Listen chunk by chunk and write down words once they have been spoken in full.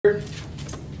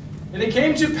And it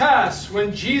came to pass,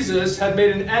 when Jesus had made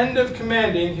an end of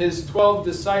commanding his 12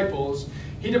 disciples,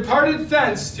 he departed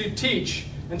thence to teach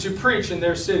and to preach in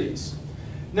their cities.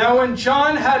 Now when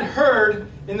John had heard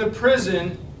in the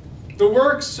prison the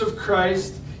works of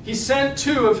Christ, he sent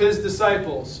 2 of his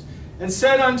disciples, and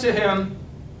said unto him,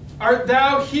 Art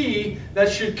thou he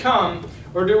that should come,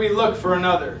 or do we look for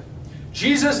another?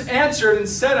 Jesus answered and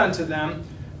said unto them,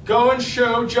 Go and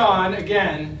show John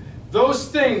again those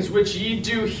things which ye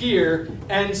do hear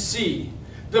and see.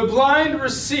 The blind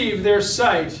receive their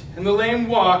sight, and the lame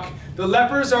walk, the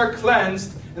lepers are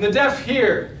cleansed, and the deaf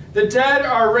hear, the dead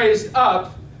are raised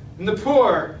up, and the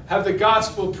poor have the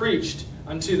gospel preached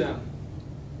unto them.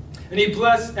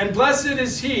 And blessed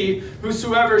is he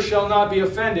whosoever shall not be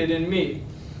offended in me.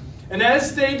 And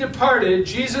as they departed,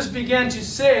 Jesus began to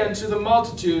say unto the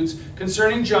multitudes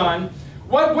concerning John,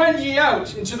 What went ye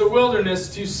out into the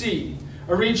wilderness to see?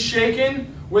 A reed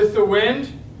shaken with the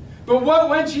wind? But what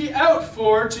went ye out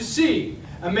for to see?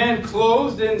 A man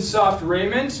clothed in soft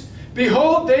raiment?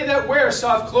 Behold, they that wear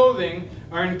soft clothing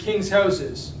are in kings'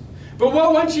 houses. But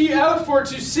what went ye out for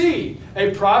to see?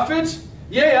 A prophet?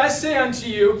 Yea, I say unto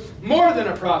you, more than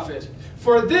a prophet.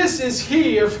 For this is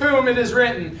he of whom it is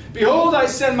written, Behold, I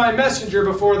send my messenger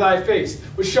before thy face,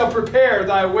 which shall prepare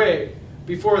thy way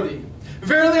before thee.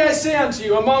 Verily I say unto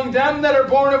you, among them that are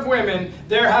born of women,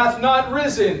 there hath not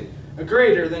risen a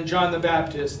greater than John the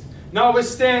Baptist.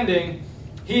 Notwithstanding,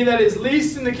 he that is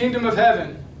least in the kingdom of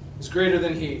heaven is greater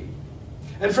than he.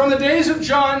 And from the days of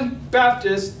John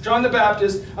the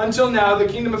Baptist, until now, the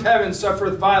kingdom of heaven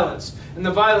suffereth violence, and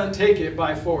the violent take it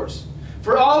by force.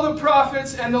 For all the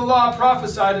prophets and the law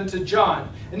prophesied unto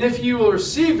John, and if ye will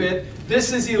receive it,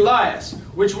 this is Elias,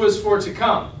 which was for to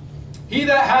come. He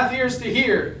that hath ears to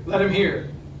hear, let him hear.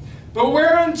 But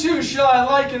whereunto shall I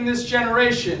liken this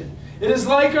generation? It is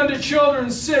like unto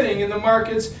children sitting in the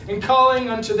markets, and calling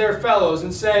unto their fellows,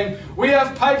 and saying, We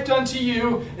have piped unto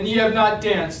you, and ye have not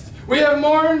danced. We have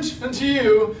mourned unto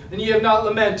you, and ye have not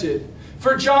lamented.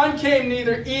 For John came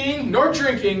neither eating nor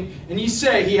drinking, and ye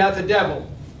say, He hath a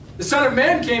devil. The Son of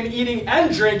Man came eating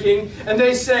and drinking, and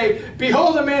they say,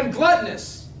 Behold a man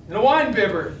gluttonous, and a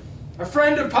winebibber, a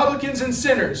friend of publicans and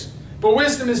sinners. But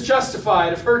wisdom is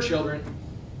justified of her children.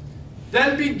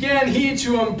 Then began he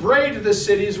to upbraid the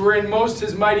cities wherein most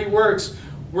his mighty works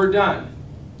were done,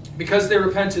 because they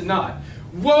repented not.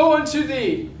 Woe unto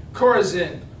thee,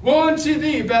 Chorazin! Woe unto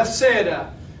thee,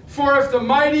 Bethsaida! For if the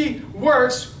mighty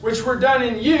works which were done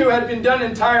in you had been done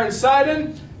in Tyre and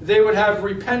Sidon, they would have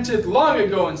repented long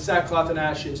ago in sackcloth and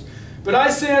ashes. But I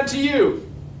say unto you,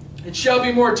 it shall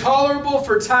be more tolerable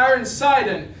for Tyre and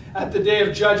Sidon at the day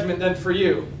of judgment than for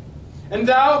you. And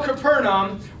thou,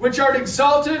 Capernaum, which art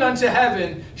exalted unto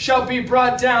heaven, shalt be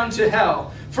brought down to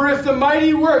hell. For if the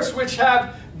mighty works which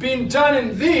have been done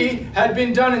in thee had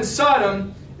been done in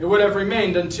Sodom, it would have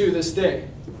remained unto this day.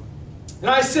 And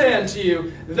I say unto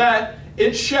you, that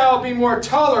it shall be more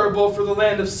tolerable for the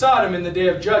land of Sodom in the day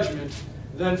of judgment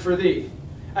than for thee.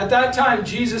 At that time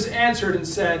Jesus answered and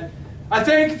said, I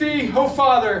thank thee, O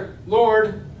Father,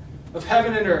 Lord of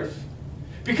heaven and earth,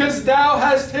 because thou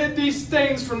hast hid these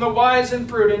things from the wise and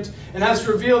prudent, and hast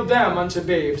revealed them unto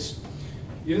babes.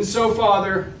 Even so,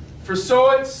 Father, for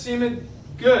so it seemeth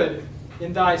good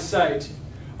in thy sight.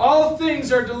 All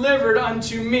things are delivered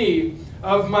unto me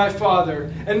of my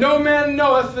Father, and no man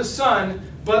knoweth the Son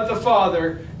but the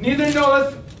Father, neither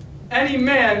knoweth any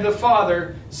man the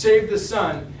Father save the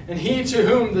Son, and he to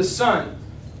whom the Son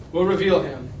will reveal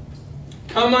him.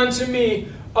 Come unto me,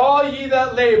 all ye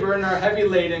that labor and are heavy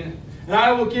laden, and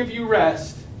I will give you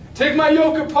rest. Take my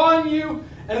yoke upon you,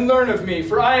 and learn of me,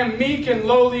 for I am meek and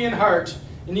lowly in heart,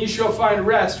 and ye shall find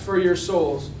rest for your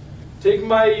souls. Take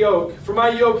my yoke, for my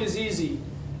yoke is easy,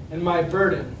 and my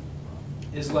burden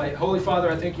is light. Holy Father,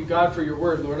 I thank you, God, for your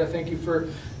word, Lord. I thank you for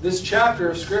this chapter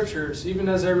of Scriptures. Even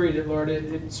as I read it, Lord,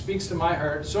 it speaks to my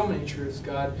heart so many truths,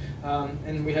 God,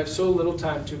 and we have so little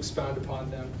time to expound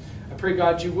upon them. I pray,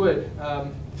 God, you would,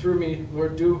 through me,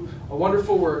 Lord, do a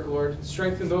wonderful work, Lord.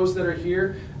 Strengthen those that are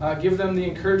here. Give them the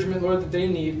encouragement, Lord, that they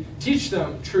need. Teach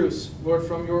them truths, Lord,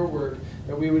 from your word,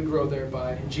 that we would grow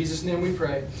thereby. In Jesus' name we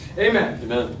pray. Amen.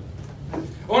 Amen.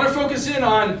 I want to focus in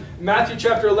on Matthew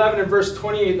chapter 11 and verse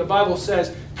 28. The Bible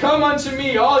says, Come unto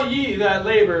me, all ye that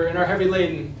labor and are heavy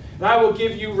laden, and I will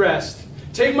give you rest.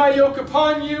 Take my yoke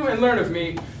upon you and learn of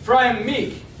me, for I am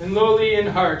meek and lowly in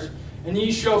heart, and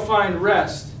ye shall find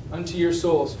rest unto your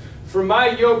souls. For my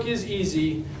yoke is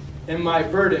easy and my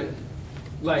burden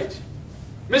light.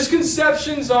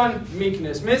 Misconceptions on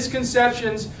meekness.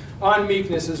 Misconceptions on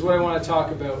meekness is what I want to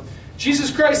talk about.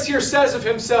 Jesus Christ here says of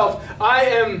himself, I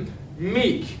am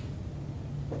meek.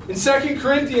 In 2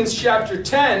 Corinthians chapter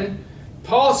 10,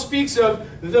 Paul speaks of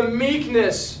the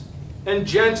meekness and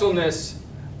gentleness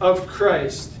of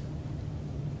Christ.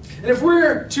 And if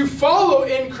we're to follow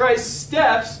in Christ's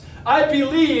steps, I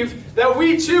believe that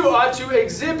we too ought to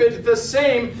exhibit the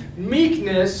same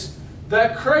meekness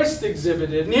that Christ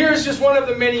exhibited. And here's just one of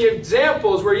the many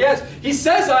examples where, yes, he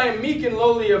says, I am meek and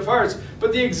lowly of hearts,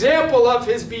 but the example of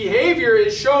his behavior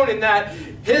is shown in that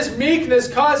his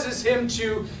meekness causes him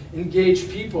to engage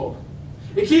people.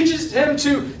 It teaches him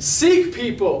to seek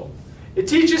people. It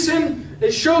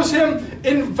shows him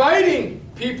inviting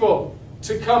people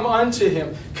to come unto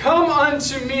him. Come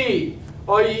unto me,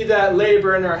 all ye that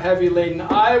labor and are heavy laden.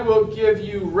 I will give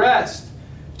you rest.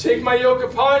 Take my yoke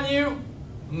upon you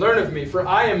and learn of me, for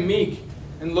I am meek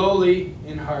and lowly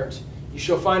in heart. You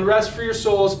shall find rest for your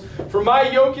souls, for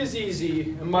my yoke is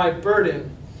easy and my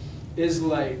burden is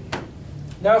light.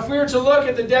 Now, if we were to look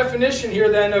at the definition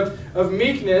here then of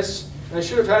meekness, and I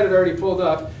should have had it already pulled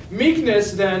up.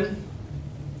 Meekness then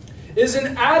is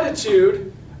an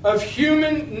attitude of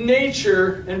human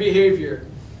nature and behavior.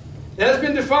 It has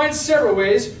been defined several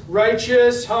ways: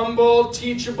 righteous, humble,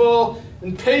 teachable,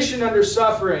 and patient under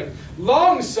suffering.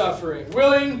 Long-suffering,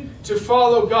 willing to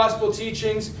follow gospel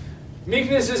teachings.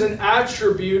 Meekness is an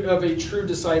attribute of a true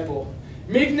disciple.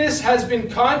 Meekness has been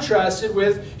contrasted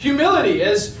with humility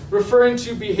as referring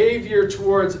to behavior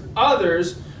towards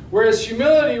others, whereas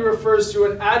humility refers to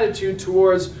an attitude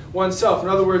towards oneself. In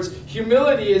other words,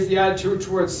 humility is the attitude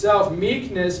towards self.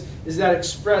 Meekness is that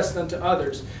expressed unto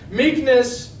others.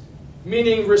 Meekness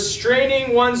meaning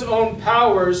restraining one's own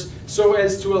powers so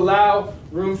as to allow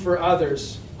room for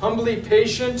others. Humbly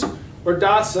patient or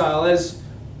docile as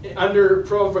under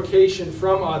provocation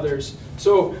from others.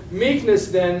 So meekness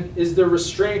then is the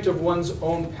restraint of one's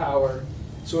own power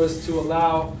so as to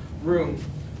allow room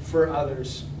for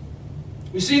others.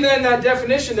 We see then that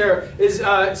definition there is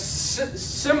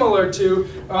similar to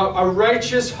a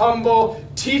righteous, humble,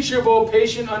 teachable,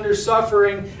 patient under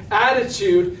suffering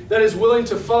attitude that is willing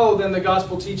to follow then the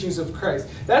gospel teachings of Christ.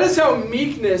 That is how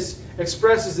meekness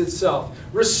expresses itself.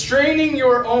 Restraining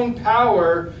your own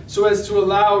power so as to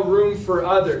allow room for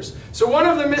others. So one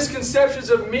of the misconceptions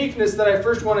of meekness that I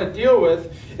first want to deal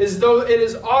with is, though it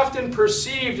is often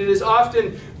perceived, it is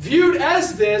often viewed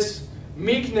as this,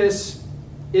 meekness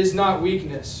is not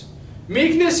weakness.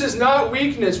 Meekness is not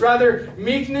weakness. Rather,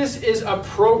 meekness is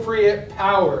appropriate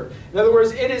power. In other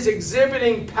words, it is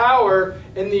exhibiting power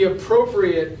in the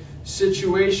appropriate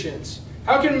situations.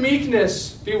 How can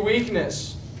meekness be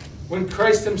weakness when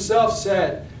Christ himself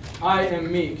said, I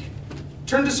am meek?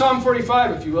 Turn to Psalm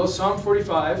 45, if you will. Psalm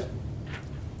 45.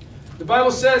 The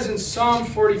Bible says in Psalm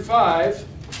 45,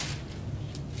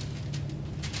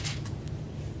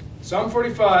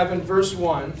 and verse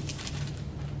 1,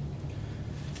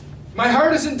 my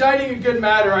heart is inditing a good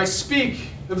matter. I speak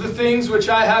of the things which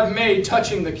I have made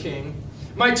touching the king.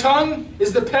 My tongue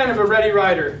is the pen of a ready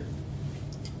writer.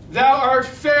 Thou art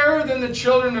fairer than the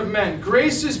children of men.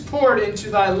 Grace is poured into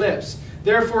thy lips.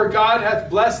 Therefore God hath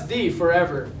blessed thee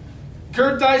forever.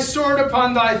 Gird thy sword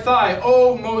upon thy thigh,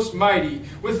 O most mighty,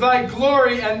 with thy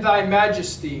glory and thy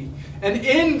majesty. And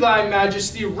in thy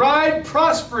majesty ride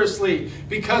prosperously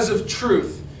because of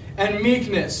truth and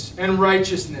meekness and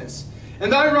righteousness.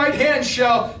 And thy right hand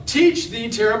shall teach thee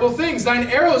terrible things. Thine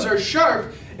arrows are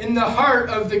sharp in the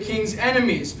heart of the king's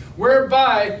enemies,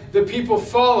 whereby the people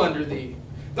fall under thee.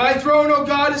 Thy throne, O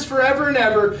God, is forever and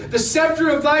ever. The scepter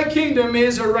of thy kingdom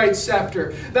is a right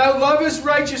scepter. Thou lovest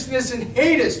righteousness and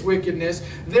hatest wickedness.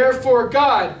 Therefore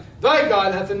God, thy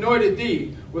God, hath anointed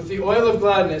thee with the oil of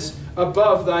gladness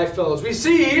above thy fellows. We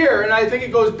see here, and I think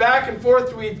it goes back and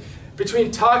forth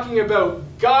between talking about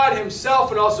God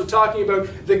himself and also talking about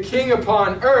the king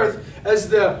upon earth, as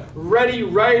the ready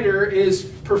writer is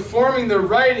performing the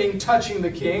writing touching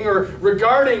the king or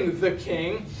regarding the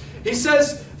king. He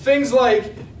says things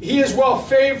like, he is well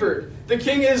favored, the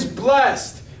king is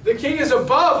blessed, the king is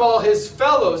above all his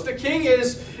fellows, the king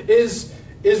is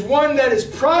one that is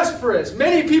prosperous.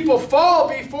 Many people fall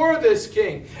before this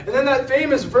king. And then that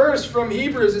famous verse from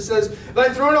Hebrews, it says, thy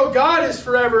throne, O God, is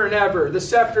forever and ever. The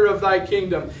scepter of thy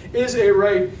kingdom is a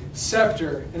right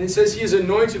scepter. And it says he is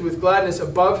anointed with gladness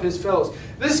above his fellows.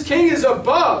 This king is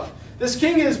above. This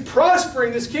king is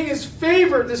prospering. This king is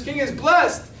favored. This king is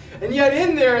blessed. And yet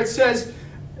in there it says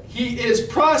he is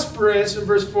prosperous, in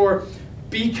verse 4,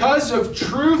 because of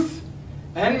truth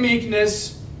and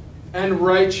meekness and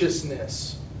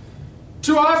righteousness.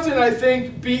 Too often, I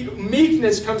think,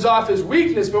 meekness comes off as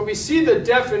weakness, but we see the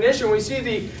definition, we see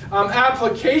the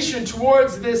application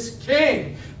towards this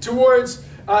king, towards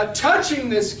touching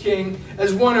this king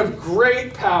as one of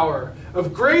great power,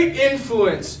 of great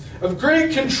influence, of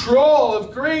great control,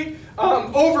 of great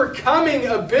overcoming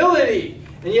ability.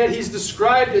 And yet he's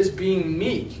described as being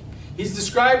meek. He's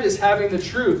described as having the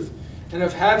truth and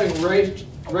of having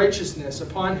righteousness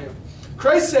upon him.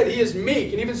 Christ said he is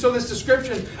meek, and even so this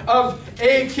description of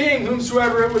a king,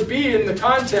 whomsoever it would be in the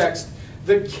context,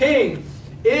 the king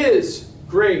is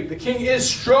great, the king is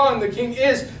strong, the king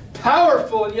is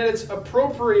powerful, and yet it's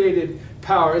appropriated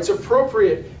power. It's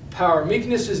appropriate power.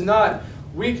 Meekness is not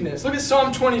weakness. Look at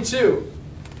Psalm 22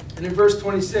 and in verse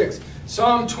 26.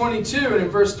 Psalm 22 and in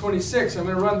verse 26. I'm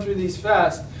going to run through these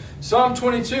fast. Psalm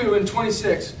 22 and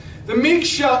 26. The meek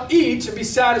shall eat and be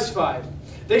satisfied.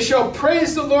 They shall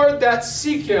praise the Lord that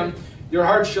seek him. Your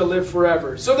heart shall live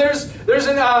forever. So there's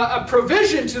a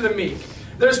provision to the meek.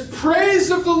 There's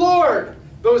praise of the Lord,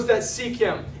 those that seek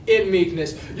him in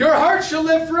meekness. Your heart shall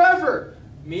live forever,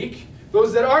 meek.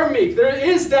 Those that are meek. There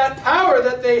is that power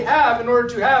that they have in order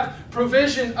to have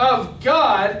provision of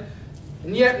God,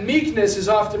 and yet meekness is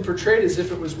often portrayed as if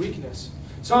it was weakness.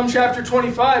 Psalm chapter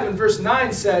 25 and verse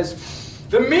 9 says,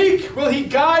 the meek will he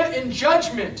guide in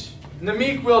judgment, and the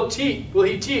meek will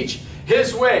he teach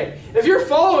his way. If you're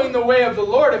following the way of the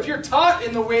Lord, if you're taught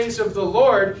in the ways of the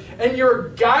Lord, and you're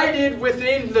guided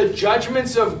within the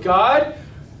judgments of God,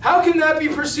 how can that be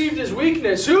perceived as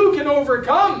weakness? Who can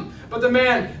overcome but the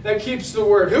man that keeps the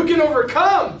word? Who can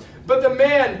overcome but the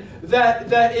man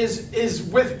that is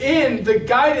within the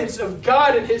guidance of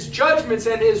God and his judgments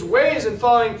and his ways and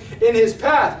following in his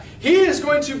path? He is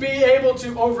going to be able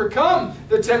to overcome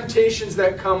the temptations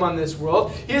that come on this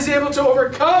world. He is able to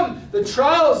overcome the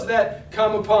trials that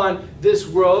come upon this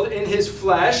world in his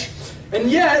flesh. And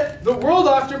yet, the world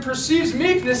often perceives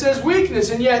meekness as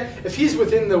weakness. And yet, if he's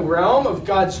within the realm of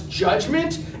God's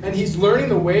judgment and he's learning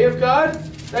the way of God,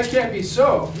 that can't be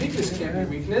so. Meekness can't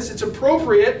be weakness. It's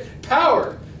appropriate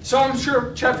power. Psalm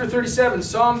chapter 37,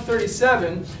 Psalm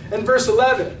 37 and verse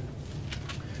 11.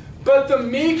 But the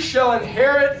meek shall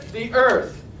inherit the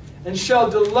earth and shall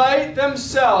delight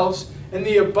themselves in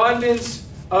the abundance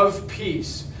of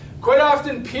peace. Quite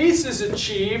often, peace is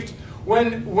achieved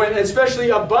when especially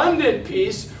abundant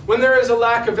peace, when there is a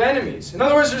lack of enemies. In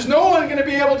other words, there's no one going to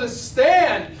be able to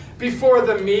stand before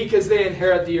the meek as they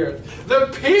inherit the earth. The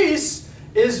peace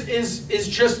is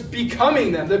just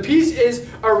becoming them. The peace is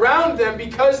around them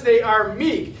because they are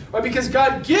meek. Or because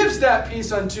God gives that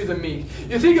peace unto the meek.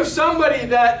 You think of somebody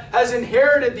that has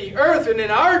inherited the earth, and in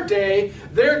our day,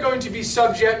 they're going to be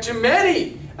subject to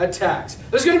many attacks.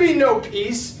 There's going to be no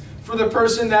peace for the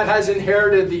person that has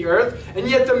inherited the earth. And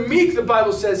yet the meek, the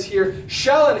Bible says here,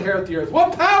 shall inherit the earth.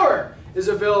 What power is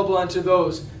available unto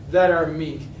those that are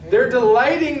meek? They're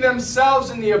delighting themselves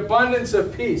in the abundance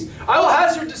of peace. I will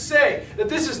hazard to say that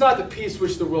this is not the peace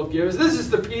which the world gives. This is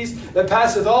the peace that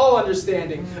passeth all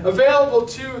understanding, available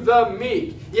to the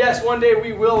meek. Yes, one day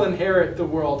we will inherit the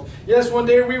world. Yes, one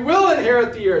day we will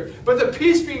inherit the earth. But the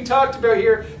peace being talked about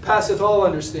here passeth all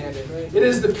understanding. It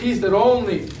is the peace that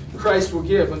only Christ will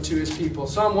give unto his people.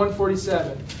 Psalm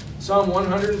 147. Psalm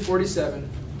 147.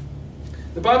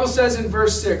 The Bible says in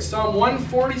verse 6, Psalm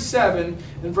 147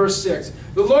 and verse 6,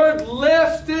 the Lord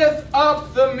lifteth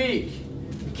up the meek,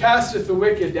 casteth the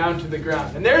wicked down to the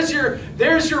ground. And there's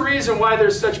your reason why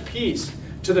there's such peace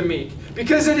to the meek.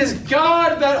 Because it is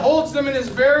God that holds them in his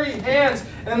very hands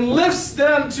and lifts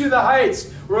them to the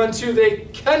heights whereunto they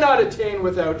cannot attain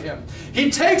without him.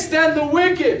 He takes then the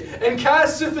wicked and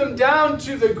casteth them down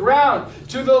to the ground,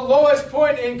 to the lowest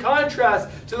point, in contrast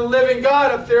to the living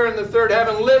God up there in the third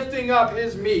heaven, lifting up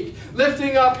his meek,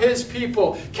 lifting up his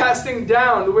people, casting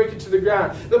down the wicked to the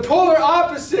ground. The polar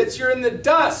opposites, you're in the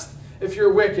dust if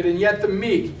you're wicked, and yet the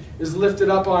meek is lifted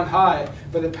up on high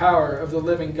by the power of the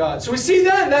living God. So we see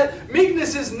then that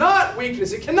meekness is not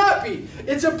weakness. It cannot be.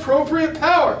 It's appropriate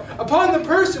power upon the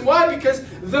person. Why? Because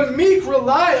the meek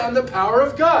rely on the power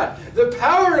of God. The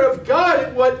power of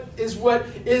God is what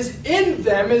is in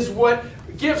them, is what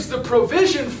gives the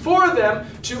provision for them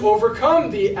to overcome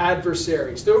the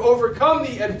adversaries, to overcome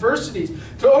the adversities,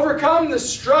 to overcome the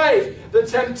strife, the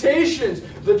temptations,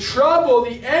 the trouble,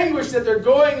 the anguish that they're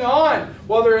going on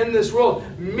while they're in this world.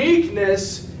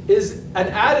 Meekness is an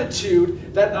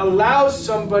attitude that allows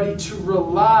somebody to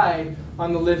rely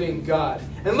on the living God.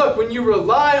 And look, when you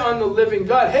rely on the living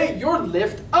God, hey, you're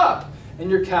lift up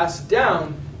and you're cast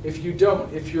down if you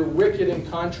don't, if you're wicked in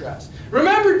contrast.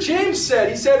 Remember, James said,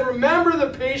 he said, remember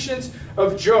the patience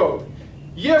of Job.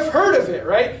 Ye have heard of it,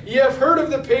 right? Ye have heard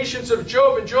of the patience of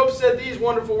Job. And Job said these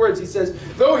wonderful words. He says,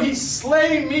 though he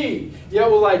slay me, yet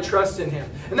will I trust in him.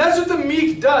 And that's what the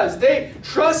meek does. They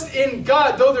trust in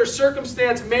God, though their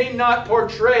circumstance may not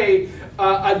portray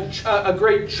a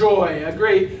great joy, a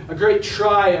great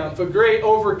triumph, a great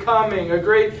overcoming, a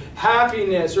great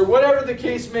happiness, or whatever the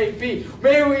case may be.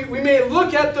 We may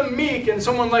look at the meek and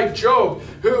someone like Job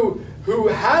who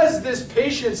has this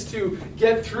patience to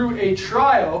get through a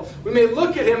trial. We may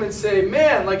look at him and say,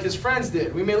 man, like his friends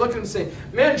did. We may look at him and say,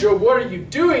 man, Job, what are you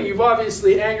doing? You've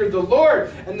obviously angered the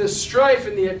Lord, and the strife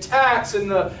and the attacks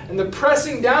and the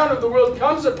pressing down of the world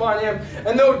comes upon him.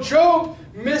 And though Job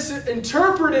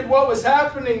misinterpreted what was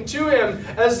happening to him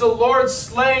as the Lord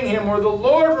slaying him, or the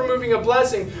Lord removing a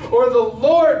blessing, or the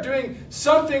Lord doing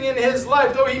something in his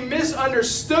life, though he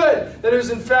misunderstood that it was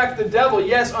in fact the devil,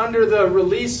 yes, under the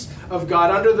release of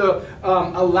God, under the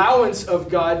allowance of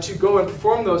God to go and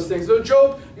perform those things. Though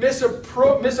Job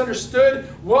misunderstood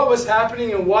what was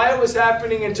happening and why it was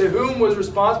happening and to whom was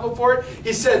responsible for it,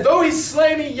 he said, though he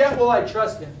slay me, yet will I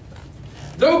trust him.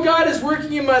 Though God is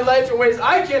working in my life in ways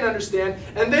I can't understand,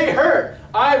 and they hurt,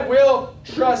 I will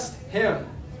trust him.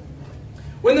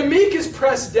 When the meek is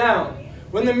pressed down,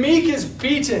 when the meek is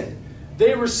beaten,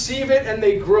 they receive it and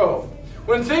they grow.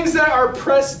 When things that are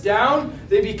pressed down,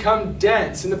 they become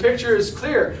dense. And the picture is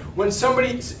clear. When somebody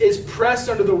is pressed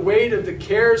under the weight of the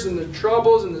cares and the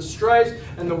troubles and the strifes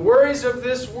and the worries of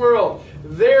this world,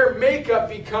 their makeup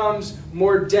becomes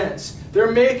more dense.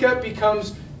 Their makeup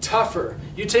becomes tougher.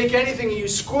 You take anything and you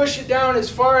squish it down as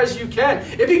far as you can.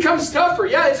 It becomes tougher.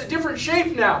 Yeah, it's a different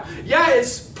shape now. Yeah,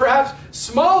 it's perhaps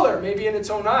smaller, maybe in its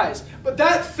own eyes. But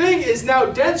that thing is now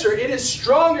denser. It is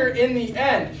stronger in the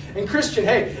end. And Christian,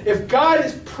 hey, if God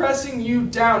is pressing you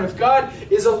down, if God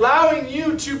is allowing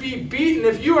you to be beaten,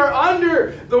 if you are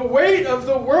under the weight of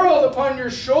the world upon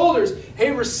your shoulders,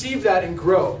 hey, receive that and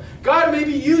grow. God may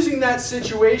be using that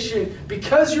situation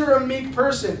because you're a meek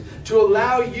person to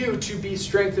allow you to be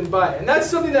strengthened by it. And that's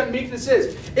something that meekness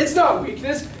is. It's not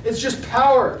weakness, it's just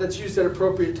power that's used at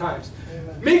appropriate times.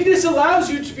 Amen. Meekness allows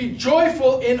you to be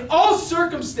joyful in all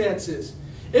circumstances.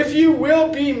 If you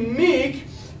will be meek,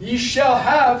 ye shall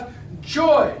have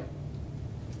joy.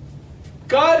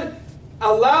 God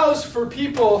allows for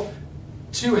people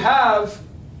to have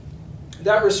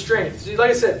that restraint. See,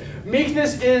 like I said,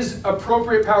 meekness is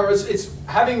appropriate power. It's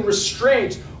having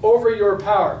restraint over your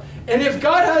power. And if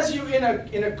God has you in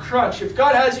a crunch, if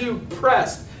God has you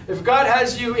pressed, if God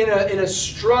has you in a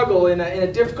struggle, in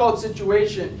a difficult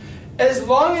situation, as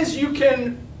long as you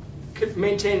can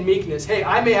maintain meekness. Hey,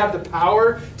 I may have the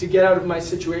power to get out of my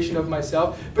situation of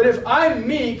myself, but if I'm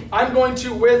meek, I'm going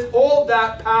to withhold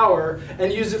that power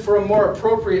and use it for a more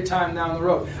appropriate time down the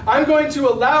road. I'm going to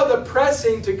allow the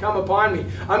pressing to come upon me.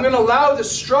 I'm going to allow the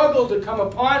struggle to come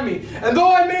upon me. And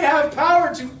though I may have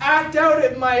power to act out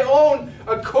at my own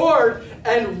accord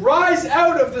and rise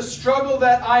out of the struggle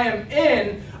that I am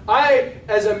in, I,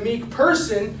 as a meek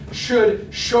person,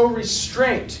 should show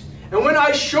restraint. And when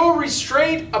I show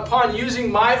restraint upon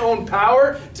using my own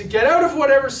power to get out of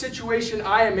whatever situation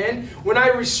I am in, when I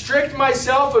restrict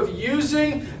myself of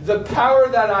using the power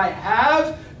that I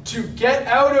have to get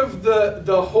out of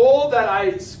the hole that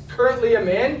I currently am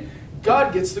in,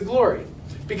 God gets the glory.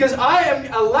 Because I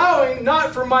am allowing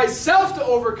not for myself to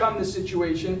overcome the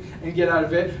situation and get out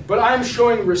of it, but I'm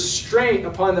showing restraint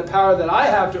upon the power that I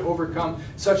have to overcome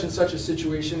such and such a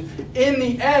situation. In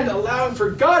the end, allowing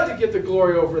for God to get the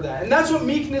glory over that. And that's what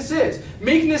meekness is.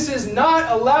 Meekness is not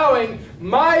allowing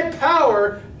my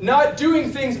power, not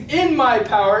doing things in my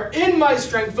power, in my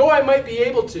strength, though I might be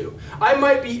able to. I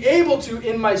might be able to,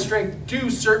 in my strength, do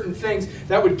certain things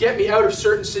that would get me out of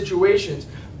certain situations.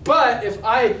 But if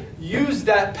I use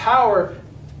that power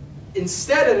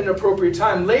instead at an appropriate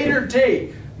time, later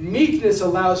date, meekness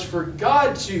allows for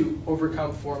God to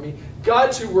overcome for me,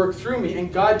 God to work through me,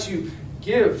 and God to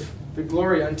give the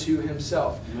glory unto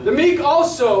himself. The meek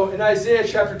also, in Isaiah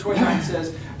chapter 29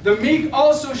 says, the meek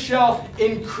also shall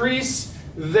increase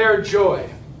their joy.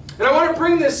 And I want to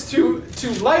bring this to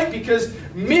light because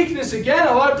meekness, again,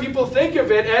 a lot of people think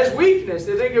of it as weakness.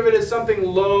 They think of it as something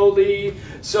lowly,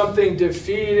 something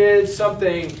defeated,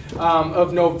 something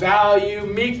of no value.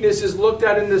 Meekness is looked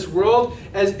at in this world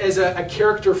as a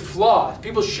character flaw.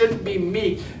 People shouldn't be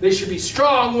meek. They should be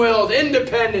strong-willed,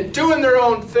 independent, doing their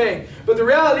own thing. But the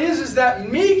reality is that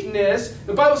meekness,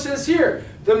 the Bible says here,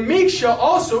 the meek shall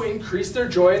also increase their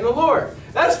joy in the Lord.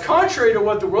 That's contrary to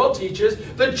what the world teaches.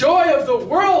 The joy of the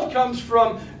world comes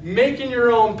from making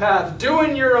your own path,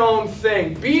 doing your own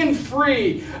thing, being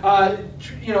free,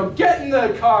 getting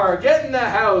the car, getting the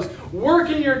house,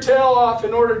 working your tail off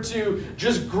in order to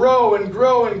just grow and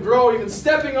grow and grow, even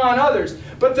stepping on others.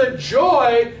 But the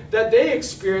joy that they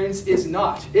experience is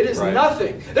not. It is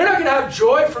nothing. They're not going to have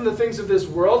joy from the things of this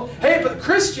world. Hey, but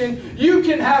Christian, you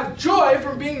can have joy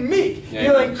from being meek. Yeah,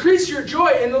 you'll increase your joy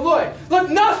in the Lord.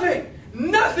 Look, nothing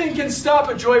can stop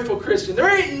a joyful Christian. There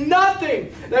ain't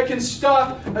nothing that can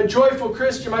stop a joyful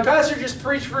Christian. My pastor just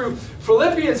preached through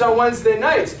Philippians on Wednesday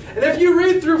nights. And if you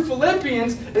read through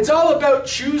Philippians, it's all about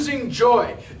choosing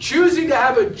joy. Choosing to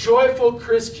have a joyful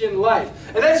Christian life.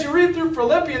 And as you read through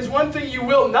Philippians, one thing you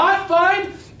will not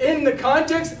find in the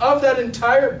context of that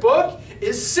entire book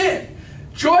is sin.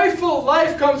 Joyful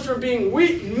life comes from being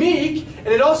meek, and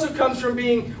it also comes from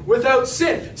being without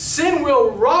sin. Sin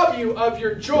will rob you of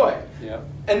your joy. Yeah.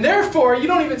 And therefore, you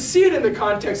don't even see it in the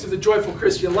context of the joyful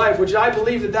Christian life, which I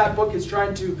believe that book is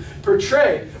trying to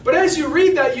portray. But as you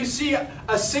read that, you see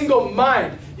a single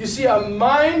mind. You see a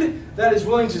mind that is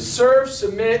willing to serve,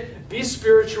 submit, be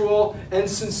spiritual, and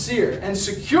sincere, and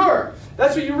secure.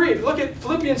 That's what you read. Look at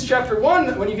Philippians chapter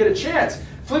 1 when you get a chance.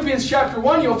 Philippians chapter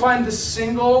 1, you'll find the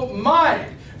single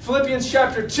mind. Philippians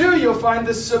chapter 2, you'll find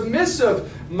the submissive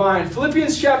mind.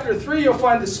 Philippians chapter 3, you'll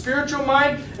find the spiritual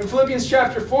mind. In Philippians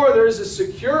chapter 4, there is a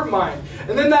secure mind.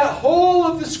 And then that whole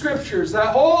of the scriptures,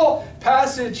 that whole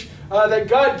passage that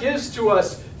God gives to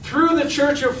us through the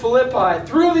church of Philippi,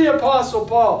 through the Apostle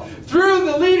Paul, through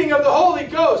the leading of the Holy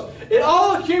Ghost, it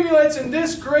all accumulates in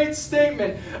this great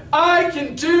statement: I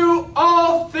can do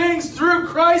all things through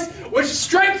Christ, which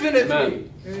strengtheneth me.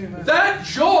 Amen. That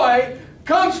joy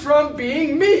comes from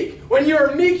being meek. When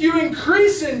you're meek, you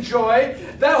increase in joy.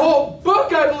 That whole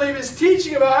book, I believe, is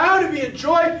teaching about how to be a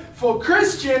joyful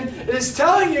Christian. It is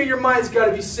telling you your mind's got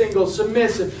to be single,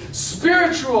 submissive,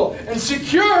 spiritual, and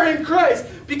secure in Christ,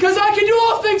 because I can do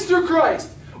all things through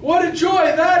Christ. What a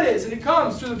joy that is. And it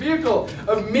comes through the vehicle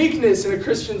of meekness in a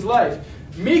Christian's life.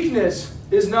 Meekness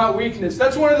is not weakness.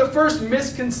 That's one of the first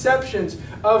misconceptions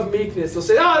of meekness. They'll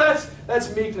say,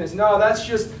 that's meekness. No, that's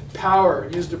just power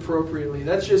used appropriately.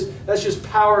 That's just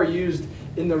power used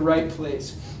in the right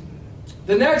place.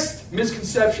 The next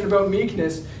misconception about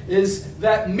meekness is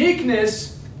that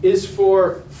meekness is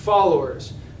for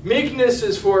followers. Meekness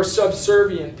is for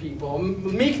subservient people.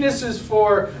 Meekness is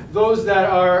for those that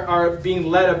are being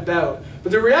led about.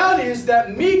 But the reality is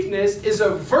that meekness is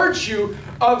a virtue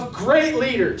of great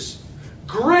leaders.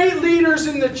 Great leaders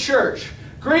in the church.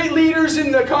 Great leaders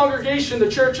in the congregation, the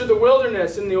Church of the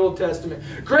Wilderness in the Old Testament.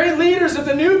 Great leaders of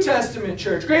the New Testament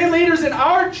church. Great leaders in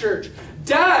our church.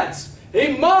 Dads,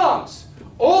 moms,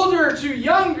 older to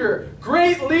younger.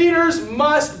 Great leaders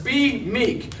must be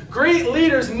meek. Great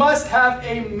leaders must have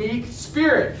a meek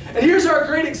spirit. And here's our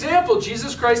great example,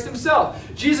 Jesus Christ himself.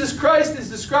 Jesus Christ is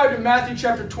described in Matthew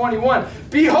chapter 21.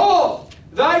 Behold,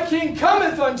 thy king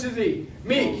cometh unto thee,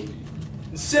 meek,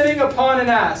 sitting upon an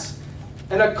ass,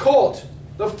 and a colt,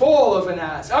 the foal of an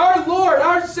ass. Our Lord,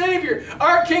 our Savior,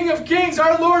 our King of kings,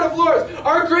 our Lord of lords,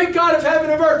 our great God of heaven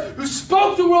and earth, who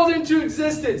spoke the world into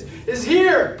existence, is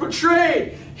here,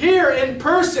 portrayed, here in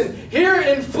person, here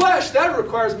in flesh. That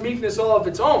requires meekness all of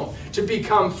its own, to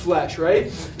become flesh,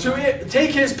 right? To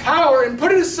take his power and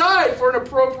put it aside for an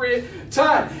appropriate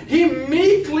time. He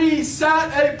meekly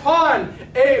sat upon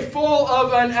a foal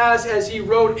of an ass as he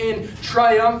rode in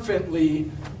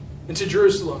triumphantly into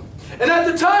Jerusalem. And at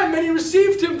the time, many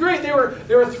received him great. They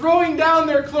were throwing down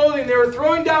their clothing. They were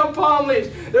throwing down palm leaves.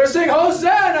 They were saying,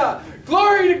 Hosanna!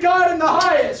 Glory to God in the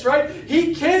highest, right?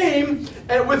 He came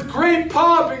with great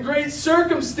pomp and great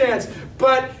circumstance.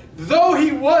 But though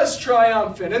he was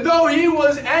triumphant, and though he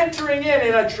was entering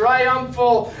in a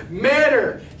triumphal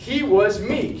manner, he was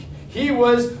meek. He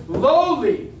was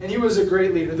lowly. And he was a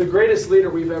great leader, the greatest leader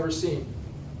we've ever seen.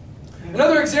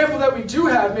 Another example that we do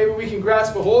have, maybe we can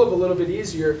grasp a hold of a little bit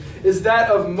easier, is that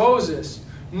of Moses.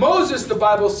 Moses, the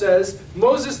Bible says,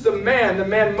 Moses the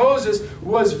man Moses,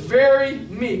 was very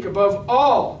meek above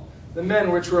all the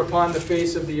men which were upon the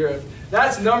face of the earth.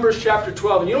 That's Numbers chapter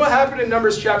 12. And you know what happened in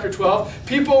Numbers chapter 12?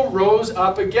 People rose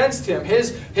up against him.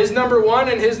 His number one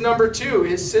and his number two,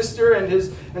 his sister and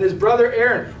his brother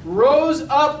Aaron, rose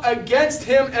up against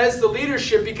him as the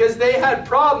leadership because they had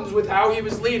problems with how he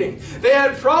was leading. They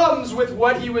had problems with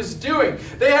what he was doing.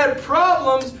 They had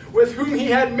problems with whom he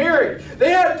had married.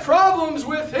 They had problems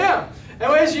with him.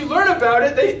 And as you learn about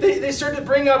it, they start to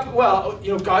bring up, well,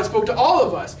 God spoke to all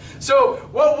of us. So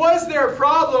what was their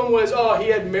problem was, he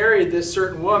had married this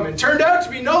certain woman. Turned out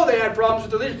to be, no, they had problems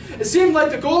with the leadership. It seemed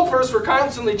like the goalposts were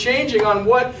constantly changing on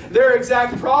what their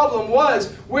exact problem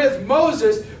was with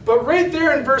Moses. But right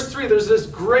there in verse 3, there's this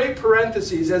great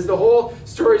parenthesis as the whole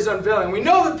story is unveiling. We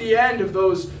know that the end of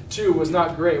those two was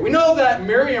not great. We know that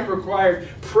Miriam required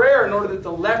prayer in order that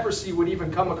the leprosy would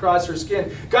even come across her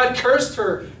skin. God cursed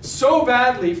her so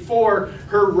badly for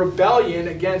her rebellion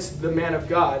against the man of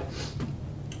God.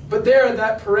 But there in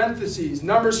that parenthesis,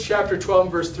 Numbers chapter 12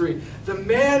 and verse 3, the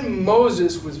man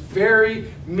Moses was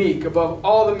very meek above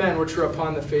all the men which were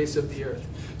upon the face of the earth.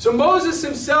 So Moses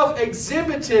himself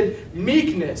exhibited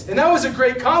meekness. And that was a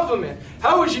great compliment.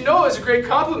 How would you know it was a great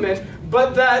compliment?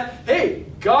 But that, hey,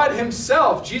 God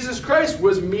himself, Jesus Christ,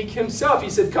 was meek himself.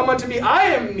 He said, come unto me, I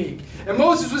am meek. And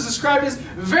Moses was described as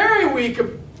very weak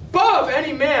above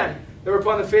any man that were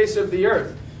upon the face of the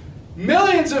earth.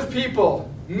 Millions of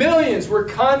people, millions were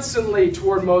constantly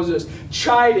toward Moses,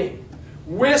 chiding,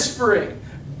 whispering,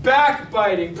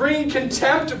 backbiting, bringing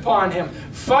contempt upon him,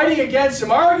 fighting against him,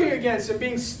 arguing against him,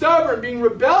 being stubborn, being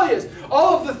rebellious.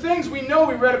 All of the things we know,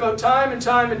 we read about time and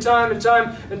time and time and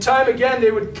time and time again.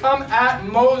 They would come at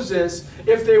Moses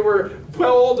if they were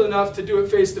bold enough to do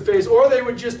it face to face, or they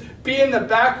would just be in the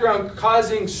background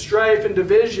causing strife and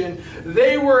division.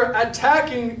 They were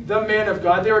attacking the man of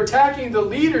God. They were attacking the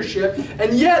leadership,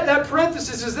 and yet that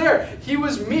parenthesis is there. He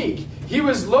was meek. He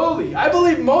was lowly. I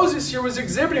believe Moses here was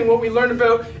exhibiting what we learned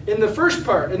about in the first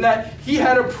part, in that he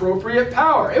had appropriate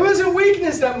power. It was a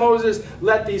weakness that Moses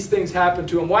let these things happen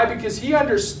to him. Why? Because he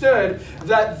understood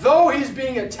that though he's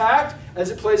being attacked,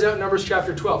 as it plays out in Numbers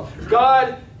chapter 12,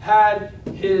 God had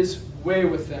his way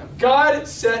with them. God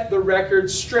set the record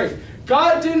straight.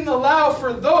 God didn't allow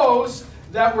for those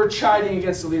that were chiding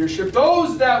against the leadership,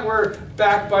 those that were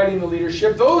backbiting the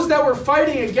leadership, those that were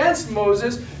fighting against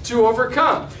Moses to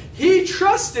overcome. He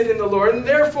trusted in the Lord, and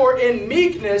therefore in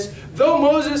meekness, though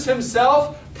Moses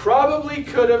himself probably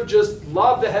could have just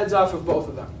lobbed the heads off of both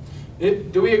of them.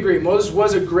 Do we agree? Moses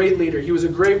was a great leader. He was a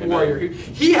great warrior.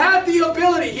 He had the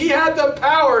ability, he had the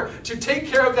power to take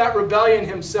care of that rebellion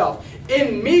himself.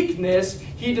 In meekness,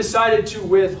 he decided to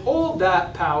withhold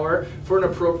that power for an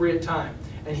appropriate time.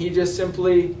 And he just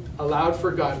simply allowed for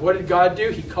God. What did God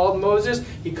do? He called Moses,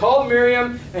 he called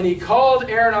Miriam, and he called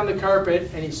Aaron on the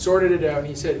carpet, and he sorted it out. And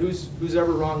he said, who's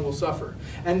ever wrong will suffer.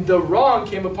 And the wrong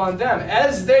came upon them.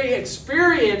 As they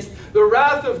experienced the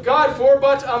wrath of God for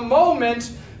but a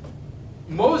moment,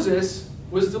 Moses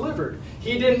was delivered.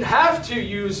 He didn't have to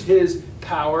use his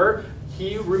power.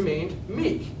 He remained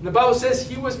meek. And the Bible says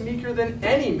he was meeker than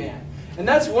any man. And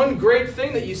that's one great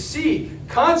thing that you see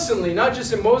constantly, not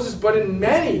just in Moses, but in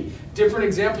many different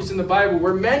examples in the Bible,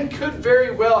 where men could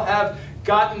very well have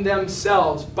gotten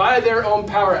themselves, by their own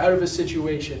power, out of a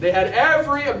situation. They had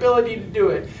every ability to do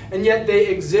it, and yet they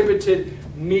exhibited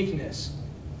meekness.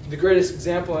 The greatest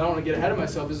example, I don't want to get ahead of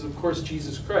myself, is of course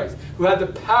Jesus Christ, who had the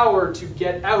power to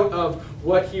get out of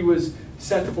what he was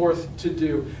sent forth to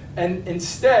do, and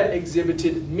instead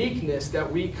exhibited meekness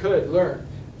that we could learn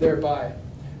thereby.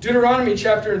 Deuteronomy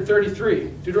chapter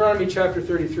 33. Deuteronomy chapter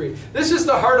 33. This is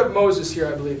the heart of Moses here,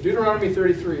 I believe. Deuteronomy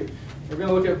 33. We're going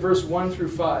to look at verse 1 through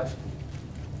 5.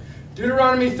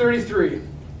 Deuteronomy 33.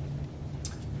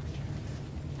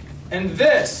 And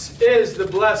this is the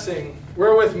blessing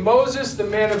wherewith Moses, the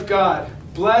man of God,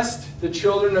 blessed the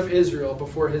children of Israel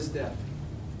before his death.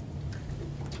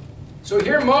 So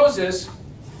here Moses,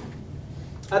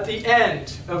 at the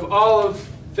end of all of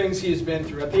things he's been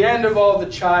through, at the end of all the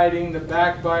chiding, the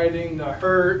backbiting, the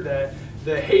hurt,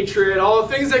 the hatred, all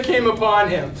the things that came upon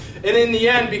him, and in the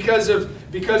end, because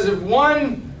of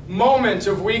one moment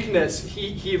of weakness,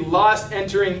 he lost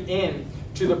entering in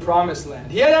to the promised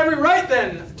land. He had every right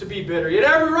then to be bitter. He had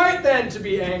every right then to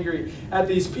be angry at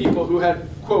these people who had,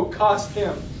 quote, cost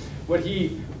him what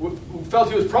he felt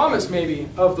he was promised maybe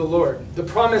of the Lord. The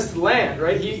promised land,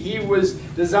 right? He was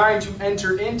desiring to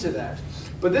enter into that.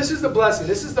 But this is the blessing.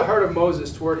 This is the heart of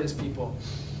Moses toward his people.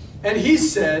 And he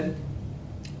said,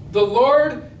 the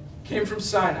Lord came from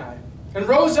Sinai and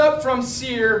rose up from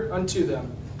Seir unto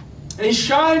them. And he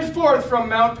shined forth from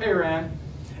Mount Paran,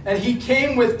 and he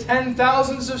came with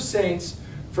 10,000s of saints.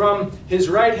 From his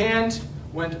right hand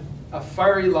went a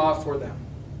fiery law for them.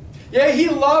 Yea, he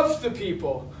loved the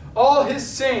people. All his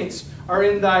saints are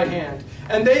in thy hand.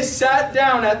 And they sat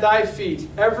down at thy feet.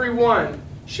 Every one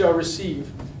shall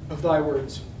receive of thy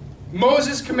words.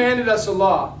 Moses commanded us a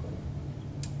law,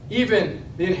 even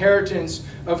the inheritance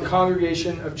of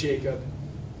congregation of Jacob.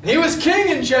 And he was king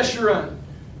in Jeshurun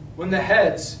when the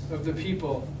heads of the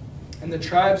people and the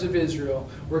tribes of Israel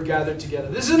were gathered together.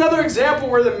 This is another example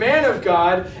where the man of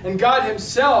God and God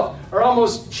himself are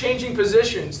almost changing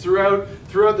positions throughout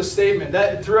the statement,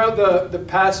 throughout the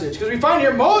passage. Because we find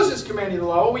here Moses commanding the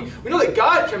law. We know that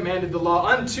God commanded the law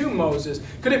unto Moses.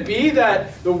 Could it be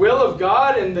that the will of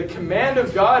God and the command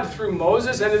of God through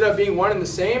Moses ended up being one and the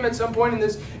same at some point in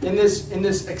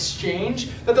this exchange?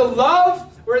 That the love,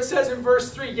 where it says in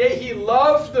verse 3, yea, he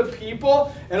loved the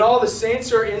people, and all the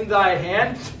saints are in thy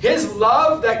hand. His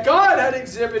love that God had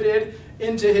exhibited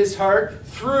into his heart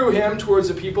through him towards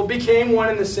the people became one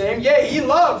and the same. Yea, he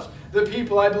loved the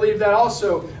people. I believe that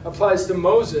also applies to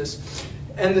Moses.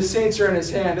 And the saints are in his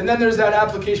hand. And then there's that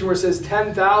application where it says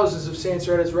 10,000s of saints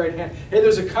are at his right hand. Hey,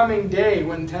 there's a coming day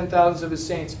when 10,000s of his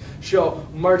saints shall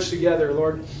march together.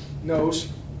 Lord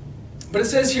knows. But it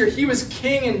says here, he was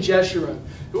king in Jeshurun.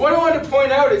 But what I want to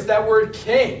point out is that word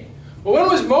king. Well, when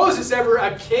was Moses ever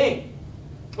a king?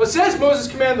 Well, it says Moses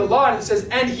commanded the law, and it says,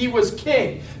 and he was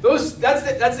king. That's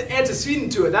the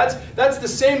antecedent to it. That's the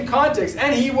same context.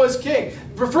 And he was king.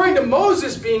 Referring to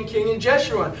Moses being king in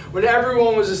Jeshurun, when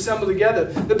everyone was assembled together.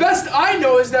 The best I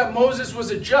know is that Moses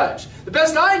was a judge. The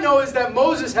best I know is that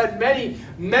Moses had many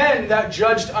men that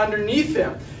judged underneath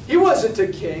him. He wasn't a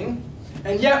king.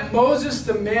 And yet Moses,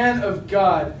 the man of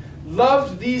God,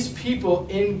 loved these people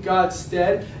in God's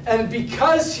stead. And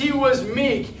because he was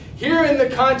meek, here in the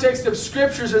context of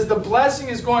Scriptures, as the blessing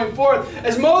is going forth,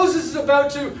 as Moses is about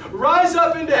to rise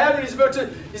up into heaven,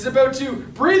 he's about to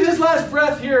breathe his last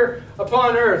breath here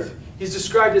upon earth, he's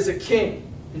described as a king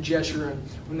in Jeshurun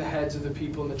when the heads of the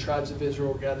people and the tribes of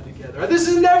Israel were gathered together. This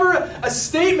is never a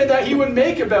statement that he would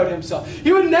make about himself.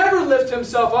 He would never lift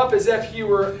himself up as if he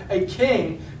were a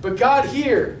king, but God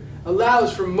here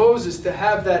allows for Moses to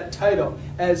have that title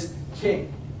as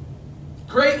king.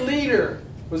 Great leader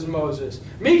was Moses.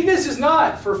 Meekness is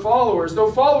not for followers,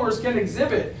 though followers can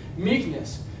exhibit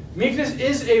meekness. Meekness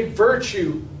is a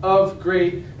virtue of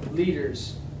great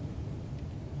leaders.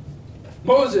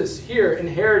 Moses here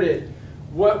inherited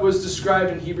what was described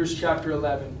in Hebrews chapter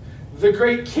 11. The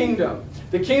great kingdom.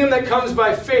 The kingdom that comes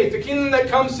by faith. The kingdom that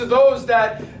comes to those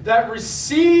that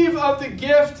receive of the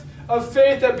gift of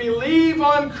faith, that believe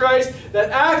on Christ, that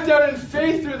act out in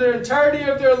faith through the entirety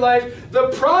of their life. The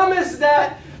promise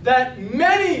that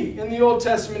many in the Old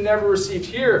Testament never received.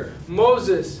 Here,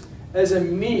 Moses, as a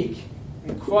meek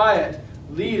and quiet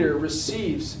leader,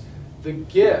 receives the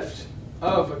gift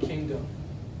of a kingdom.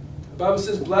 The Bible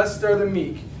says, blessed are the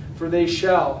meek, for they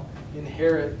shall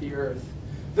inherit the earth.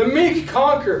 The meek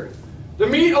conquer. The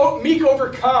meek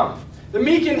overcome. The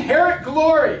meek inherit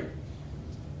glory.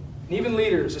 And even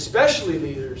leaders, especially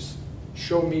leaders,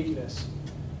 show meekness.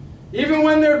 Even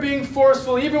when they're being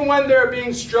forceful, even when they're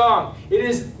being strong, it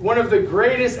is one of the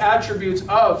greatest attributes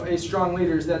of a strong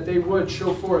leader is that they would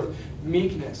show forth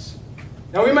meekness.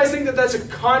 Now we might think that that's a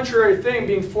contrary thing,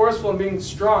 being forceful and being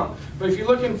strong. But if you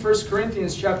look in 1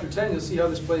 Corinthians chapter 10, you'll see how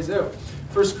this plays out.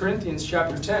 1 Corinthians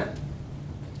chapter 10.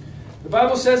 The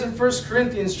Bible says in 1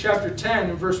 Corinthians chapter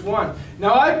 10 and verse 1,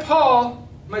 now I, Paul,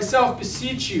 myself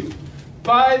beseech you,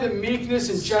 by the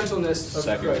meekness and gentleness of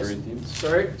Christ. 2 Corinthians.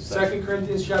 Sorry, 2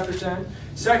 Corinthians chapter 10.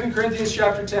 2 Corinthians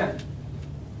chapter 10.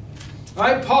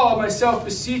 I, Paul, myself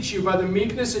beseech you by the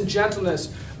meekness and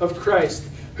gentleness of Christ,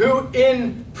 who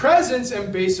in presence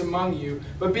am base among you,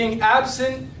 but being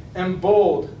absent am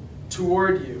bold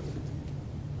toward you.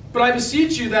 But I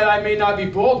beseech you that I may not be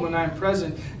bold when I am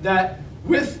present, that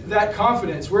with that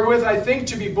confidence, wherewith I think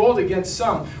to be bold against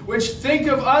some, which think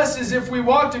of us as if we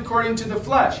walked according to the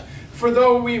flesh. For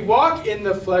though we walk in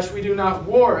the flesh, we do not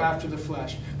war after the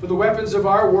flesh. For the weapons of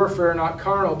our warfare are not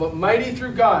carnal, but mighty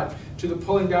through God to the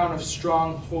pulling down of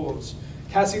strongholds,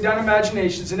 casting down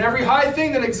imaginations and every high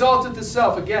thing that exalteth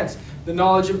itself against the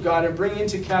knowledge of God, and bringing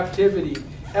into captivity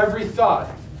every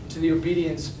thought to the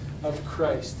obedience of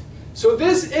Christ. So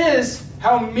this is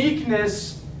how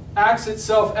meekness acts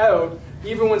itself out,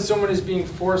 even when someone is being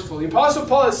forceful. The Apostle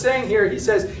Paul is saying here, he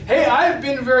says, hey, I have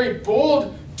been very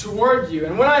bold toward you.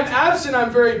 And when I'm absent, I'm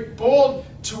very bold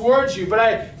towards you. But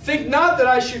I think not that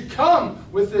I should come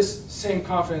with this same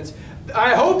confidence.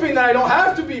 I'm hoping that I don't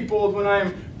have to be bold when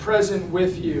I'm present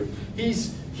with you.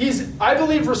 He's I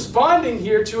believe, responding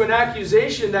here to an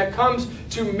accusation that comes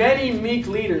to many meek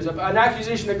leaders, an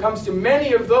accusation that comes to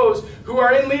many of those who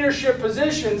are in leadership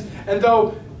positions,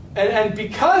 and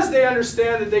because they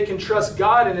understand that they can trust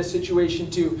God in a situation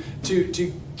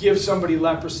to give somebody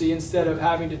leprosy instead of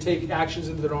having to take actions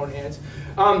into their own hands.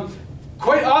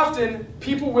 Quite often,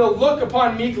 people will look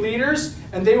upon meek leaders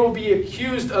and they will be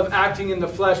accused of acting in the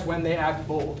flesh when they act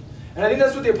bold. And I think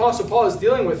that's what the Apostle Paul is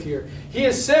dealing with here. He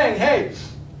is saying, hey,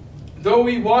 though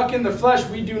we walk in the flesh,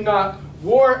 we do not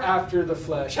war after the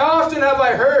flesh. How often have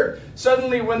I heard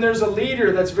suddenly when there's a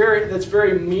leader that's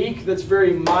very meek, that's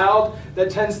very mild,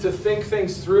 that tends to think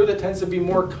things through, that tends to be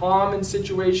more calm in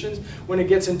situations when it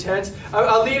gets intense.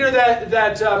 A leader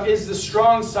that is the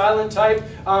strong, silent type.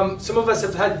 Some of us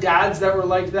have had dads that were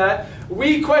like that.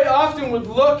 We quite often would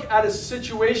look at a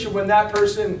situation when that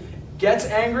person gets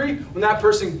angry, when that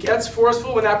person gets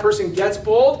forceful, when that person gets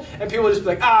bold, and people would just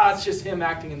be like, it's just him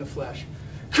acting in the flesh.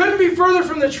 Couldn't be further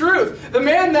from the truth. The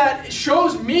man that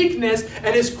shows meekness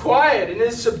and is quiet and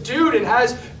is subdued and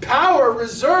has power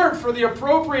reserved for the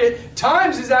appropriate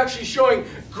times is actually showing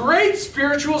great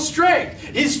spiritual strength.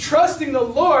 He's trusting the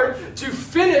Lord to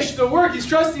finish the work. He's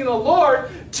trusting the Lord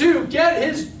to get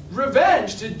his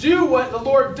revenge, to do what the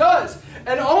Lord does.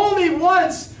 And only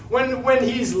once when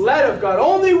he's led of God,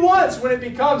 only once when it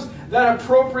becomes that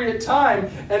appropriate time,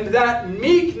 and that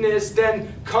meekness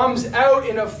then comes out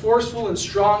in a forceful and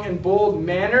strong and bold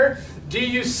manner, do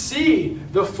you see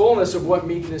the fullness of what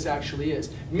meekness actually is.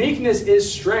 Meekness is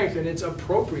strength, and it's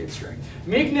appropriate strength.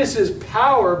 Meekness is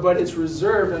power, but it's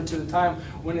reserved unto the time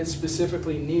when it's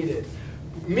specifically needed.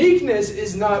 Meekness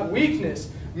is not weakness.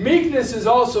 Meekness is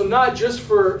also not just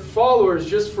for followers,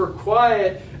 just for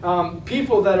quiet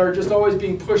people that are just always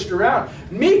being pushed around.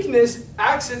 Meekness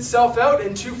acts itself out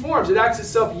in two forms. It acts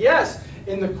itself, yes,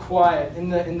 in the quiet, in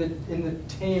the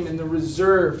tame, in the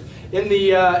reserved, in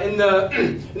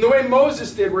the way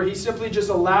Moses did, where he simply just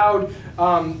allowed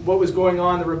what was going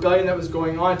on, the rebellion that was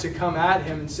going on, to come at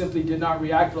him, and simply did not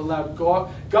react, but allowed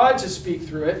God to speak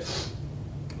through it.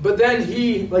 But then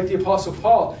he, like the Apostle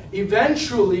Paul,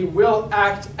 eventually will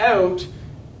act out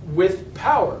with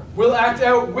power, will act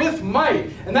out with might.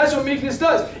 And that's what meekness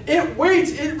does. It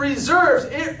waits, it reserves,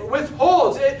 it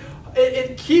withholds,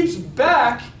 it keeps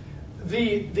back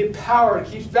the power, it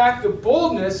keeps back the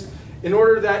boldness in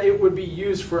order that it would be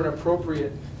used for an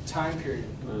appropriate time period.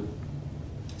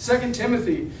 2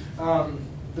 Timothy,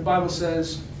 the Bible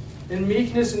says, in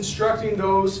meekness instructing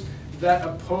those that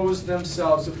oppose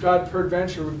themselves, if God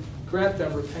peradventure would grant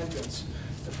them repentance.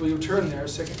 If we turn there,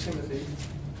 2 Timothy.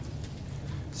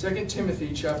 2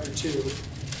 Timothy chapter 2.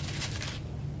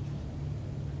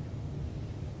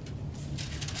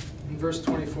 In verse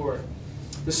 24.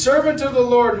 The servant of the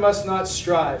Lord must not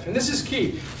strive. And this is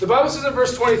key. The Bible says in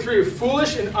verse 23,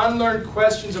 foolish and unlearned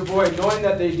questions avoid, knowing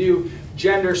that they do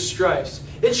gender strifes.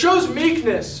 It shows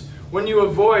meekness when you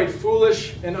avoid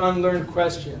foolish and unlearned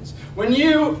questions. When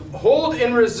you hold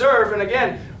in reserve, and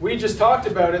again, we just talked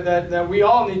about it, that we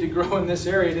all need to grow in this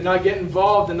area, to not get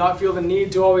involved and not feel the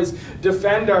need to always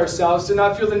defend ourselves, to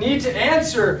not feel the need to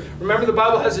answer. Remember, the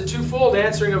Bible has a twofold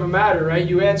answering of a matter, right?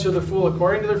 You answer the fool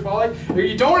according to their folly, or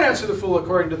you don't answer the fool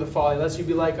according to the folly, lest you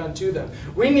be like unto them.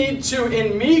 We need to,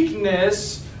 in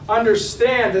meekness,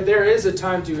 understand that there is a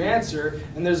time to answer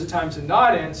and there's a time to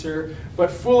not answer, but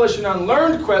foolish and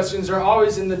unlearned questions are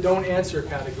always in the don't answer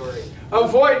category.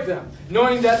 Avoid them,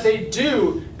 knowing that they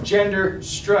do gender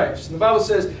strifes. And the Bible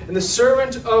says, and the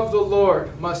servant of the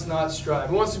Lord must not strive.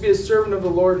 Who wants to be a servant of the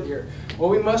Lord here? Well,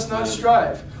 we must not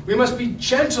strive. We must be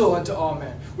gentle unto all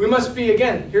men. We must be,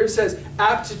 again, here it says,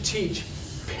 apt to teach,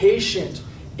 patient,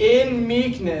 in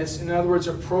meekness, in other words,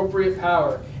 appropriate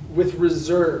power, with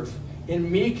reserve. In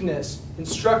meekness,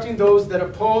 instructing those that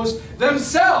oppose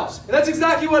themselves. And that's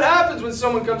exactly what happens when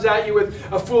someone comes at you with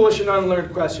a foolish and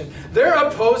unlearned question. They're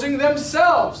opposing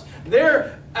themselves.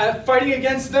 They're fighting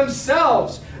against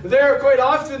themselves. They're quite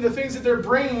often, the things that they're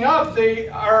bringing up, they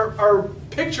are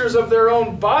pictures of their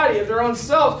own body, of their own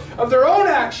self, of their own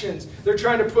actions they're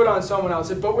trying to put on someone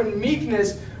else. But when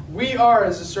meekness, we are,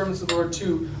 as the servants of the Lord,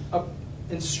 to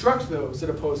instruct those that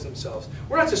oppose themselves.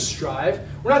 We're not to strive.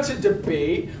 We're not to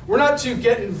debate. We're not to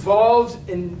get involved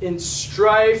in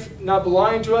strife not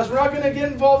belonging to us. We're not going to get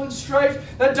involved in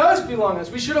strife that does belong to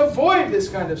us. We should avoid this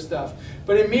kind of stuff.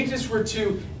 But in meekness, we're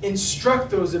to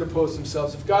instruct those that oppose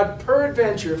themselves. If God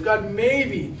peradventure, if God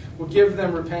maybe will give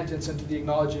them repentance unto the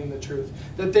acknowledging the truth,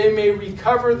 that they may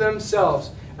recover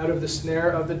themselves out of the snare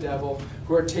of the devil,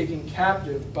 who are taken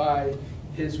captive by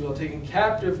his will, taken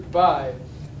captive by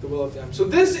the will of them. So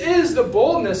this is the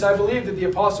boldness, I believe, that the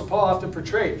Apostle Paul often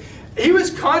portrayed. He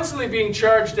was constantly being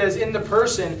charged as, in the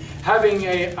person, having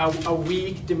a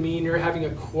weak demeanor, having a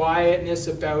quietness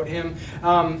about him.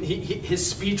 His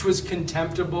speech was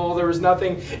contemptible. There was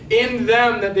nothing in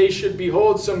them that they should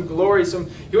behold some glory.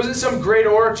 He wasn't some great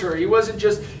orator. He wasn't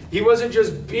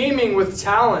just beaming with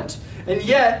talent. And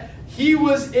yet, he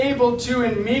was able to,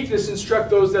 in meekness, instruct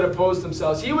those that oppose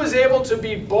themselves. He was able to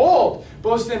be bold,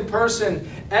 both in person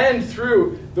and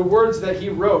through the words that he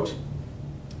wrote.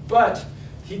 But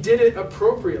he did it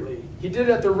appropriately. He did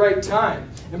it at the right time.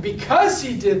 And because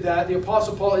he did that, the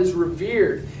Apostle Paul is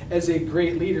revered as a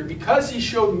great leader. Because he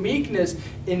showed meekness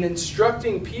in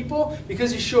instructing people,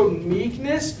 because he showed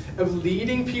meekness of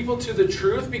leading people to the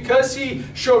truth, because he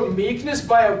showed meekness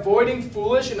by avoiding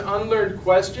foolish and unlearned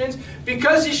questions,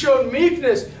 because he showed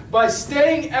meekness by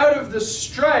staying out of the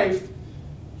strife,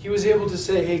 he was able to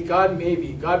say, hey, God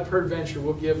peradventure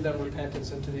will give them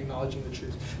repentance unto the acknowledging the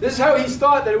truth. This is how he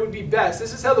thought that it would be best.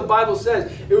 This is how the Bible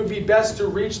says it would be best to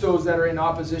reach those that are in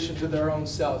opposition to their own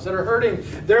selves, that are hurting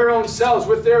their own selves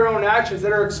with their own actions,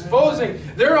 that are exposing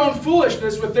their own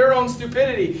foolishness with their own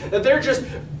stupidity, that they're just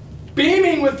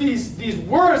beaming with these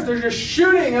words. They're just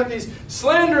shooting at these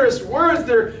slanderous words.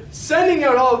 They're sending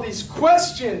out all of these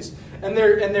questions. And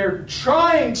they're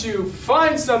trying to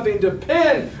find something to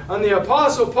pin on the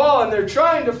Apostle Paul, and they're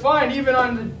trying to find even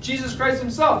on Jesus Christ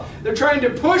himself. They're trying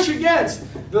to push against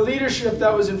the leadership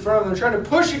that was in front of them. They're trying to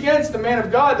push against the man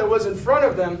of God that was in front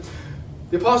of them.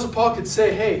 The Apostle Paul could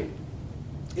say, hey,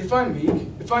 if I'm meek,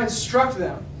 if I instruct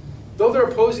them, though they're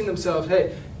opposing themselves,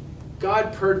 hey,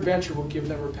 God peradventure will give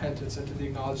them repentance unto the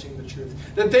acknowledging the truth,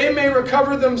 that they may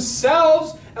recover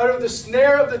themselves out of the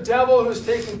snare of the devil who is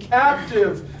taken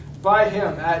captive by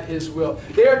him at his will.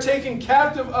 They are taken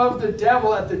captive of the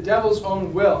devil at the devil's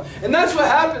own will. And that's what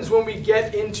happens when we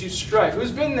get into strife.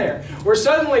 Who's been there? Where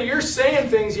suddenly you're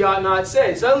saying things you ought not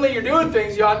say. Suddenly you're doing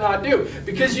things you ought not do.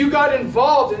 Because you got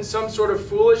involved in some sort of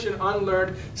foolish and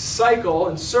unlearned cycle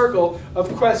and circle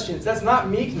of questions. That's not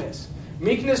meekness.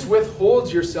 Meekness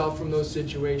withholds yourself from those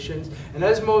situations. And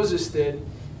as Moses did,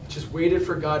 just waited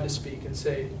for God to speak and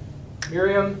say,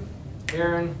 Miriam,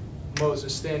 Aaron,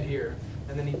 Moses, stand here.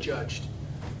 And then he judged.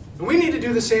 And we need to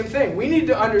do the same thing. We need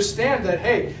to understand that,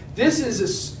 hey, this is a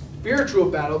spiritual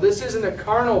battle. This isn't a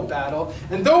carnal battle.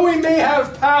 And though we may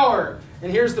have power,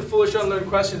 and here's the foolish unlearned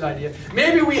questions idea,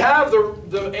 maybe we have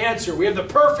the answer. We have the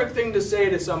perfect thing to say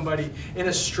to somebody in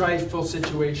a strifeful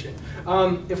situation.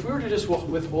 If we were to just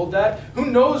withhold that, who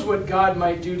knows what God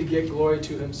might do to get glory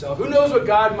to himself? Who knows what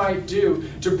God might do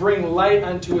to bring light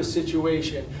unto a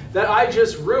situation that I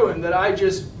just ruined, that I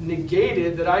just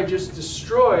negated, that I just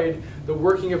destroyed the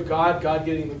working of God, God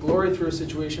getting the glory through a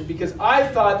situation, because I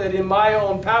thought that in my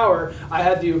own power I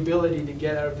had the ability to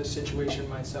get out of the situation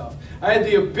myself. I had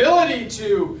the ability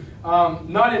to,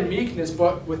 not in meekness,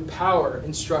 but with power,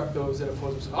 instruct those that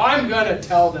oppose themselves. I'm going to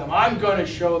tell them. I'm going to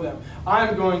show them.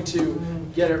 I'm going to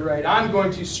get it right. I'm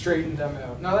going to straighten them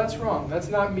out. No, that's wrong. That's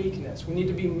not meekness. We need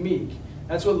to be meek.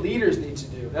 That's what leaders need to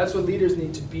do. That's what leaders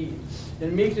need to be.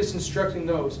 And meekness, instructing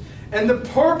those. And the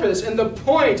purpose and the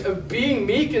point of being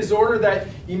meek is order that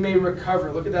ye may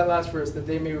recover. Look at that last verse. That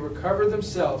they may recover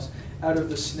themselves out of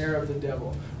the snare of the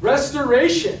devil.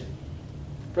 Restoration.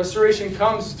 Restoration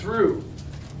comes through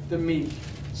the meek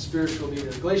spiritual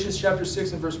leader. Galatians chapter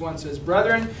 6 and verse 1 says,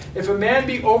 Brethren, if a man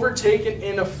be overtaken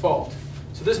in a fault.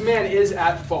 So this man is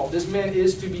at fault. This man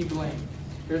is to be blamed.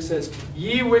 Here it says,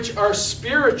 Ye which are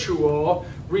spiritual,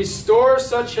 restore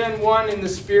such an one in the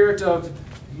spirit of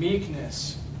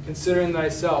meekness, considering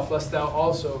thyself, lest thou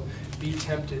also be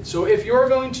tempted. So if you're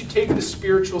going to take the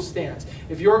spiritual stance,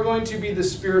 if you're going to be the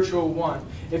spiritual one,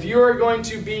 if you are going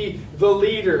to be the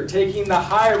leader taking the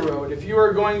high road, if you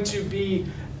are going to be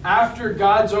after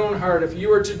God's own heart, if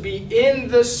you are to be in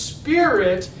the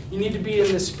Spirit, you need to be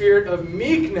in the spirit of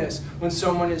meekness when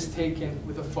someone is taken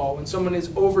with a fall, when someone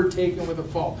is overtaken with a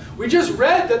fall. We just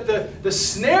read that the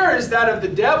snare is that of the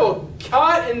devil,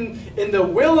 caught in the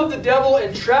will of the devil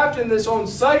and trapped in this own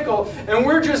cycle, and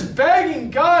we're just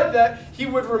begging God that he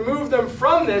would remove them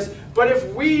from this. But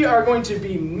if we are going to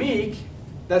be meek,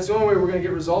 that's the only way we're going to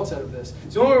get results out of this.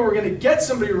 It's the only way we're going to get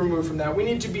somebody removed from that. We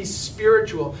need to be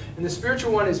spiritual. And the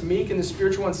spiritual one is meek, and the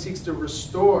spiritual one seeks to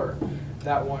restore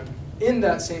that one in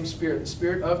that same spirit, the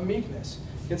spirit of meekness,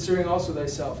 considering also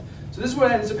thyself. So this is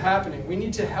what ends up happening. We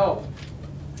need to help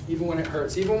even when it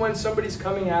hurts. Even when somebody's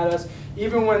coming at us,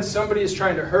 even when somebody is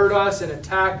trying to hurt us and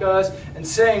attack us and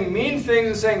saying mean things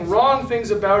and saying wrong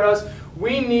things about us,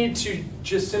 we need to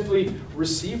just simply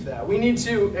receive that. We need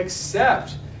to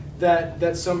accept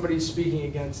that somebody's speaking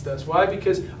against us. Why?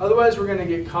 Because otherwise we're going to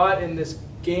get caught in this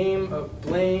game of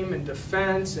blame and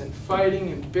defense and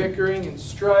fighting and bickering and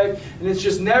strife, and it's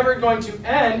just never going to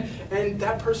end, and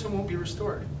that person won't be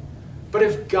restored. But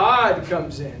if God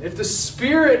comes in, if the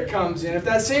Spirit comes in, if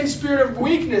that same spirit of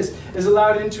weakness is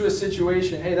allowed into a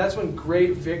situation, hey, that's when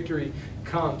great victory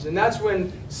comes, and that's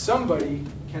when somebody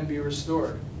can be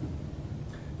restored.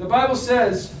 The Bible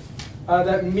says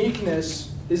that meekness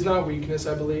is not weakness,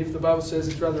 I believe. The Bible says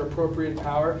it's rather appropriate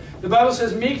power. The Bible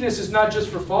says meekness is not just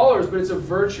for followers, but it's a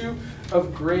virtue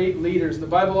of great leaders. The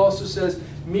Bible also says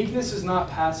meekness is not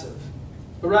passive.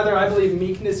 But rather, I believe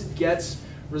meekness gets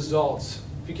results.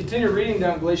 If you continue reading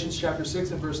down Galatians chapter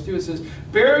 6 and verse 2, it says,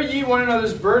 "Bear ye one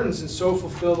another's burdens, and so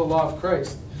fulfill the law of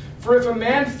Christ. For if a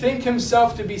man think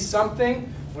himself to be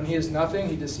something, when he is nothing,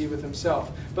 he deceiveth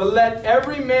himself. But let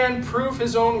every man prove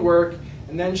his own work,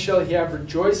 and then shall he have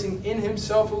rejoicing in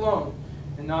himself alone,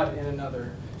 and not in another."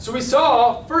 So we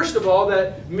saw, first of all,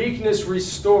 that meekness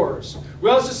restores. We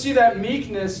also see that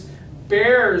meekness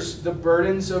bears the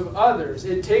burdens of others.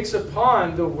 It takes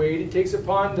upon the weight, it takes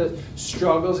upon the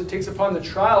struggles, it takes upon the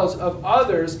trials of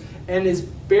others, and is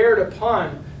bared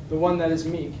upon the one that is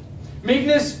meek.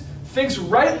 Meekness thinks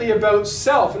rightly about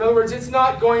self. In other words, it's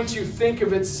not going to think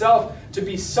of itself to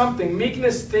be something.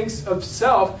 Meekness thinks of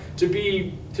self to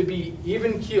be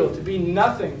even keeled, to be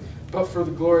nothing but for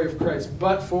the glory of Christ,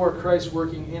 but for Christ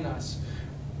working in us.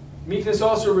 Meekness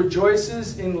also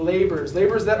rejoices in labors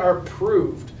that are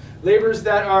proved, labors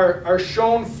that are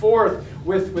shown forth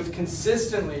with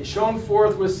consistently, shown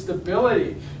forth with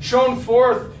stability, shown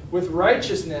forth with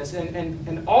righteousness,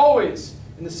 and always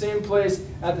in the same place,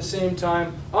 at the same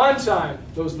time, on time,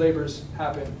 those labors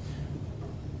happen.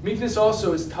 Meekness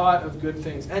also is taught of good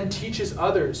things and teaches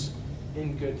others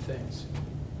in good things.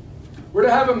 We're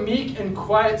to have a meek and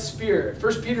quiet spirit.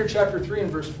 1 Peter chapter 3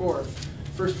 and verse 4.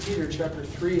 1 Peter chapter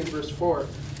 3 and verse 4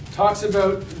 talks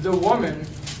about the woman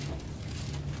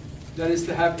that is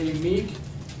to have a meek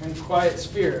and quiet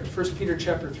spirit. 1 Peter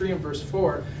chapter 3 and verse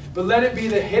 4. "But let it be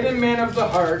the hidden man of the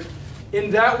heart,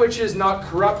 in that which is not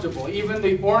corruptible, even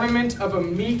the ornament of a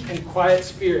meek and quiet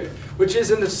spirit, which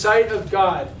is in the sight of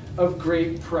God of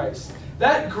great price."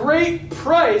 That great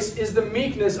price is the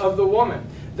meekness of the woman.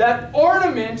 That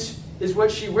ornament is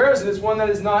what she wears, and it's one that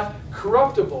is not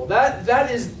corruptible. That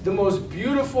is the most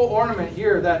beautiful ornament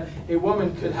here that a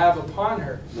woman could have upon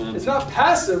her. It's not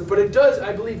passive, but it does,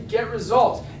 I believe, get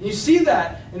results. And you see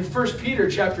that in 1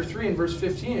 Peter chapter 3 and verse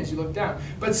 15 as you look down.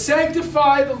 "But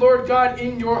sanctify the Lord God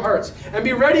in your hearts, and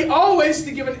be ready always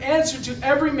to give an answer to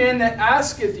every man that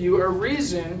asketh you a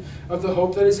reason of the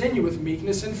hope that is in you with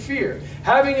meekness and fear,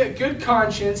 having a good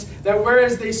conscience, that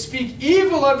whereas they speak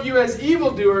evil of you as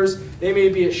evildoers, they may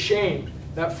be ashamed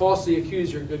that falsely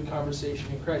accuse your good conversation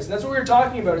in Christ." And that's what we were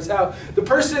talking about, is how the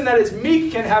person that is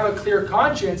meek can have a clear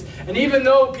conscience, and even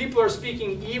though people are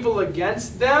speaking evil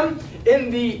against them,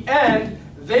 in the end,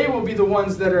 they will be the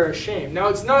ones that are ashamed. Now,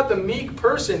 it's not the meek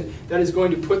person that is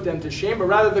going to put them to shame, but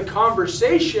rather the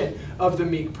conversation of the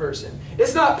meek person.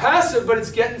 It's not passive, but it's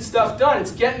getting stuff done.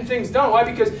 It's getting things done. Why?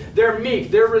 Because they're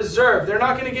meek. They're reserved. They're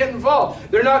not going to get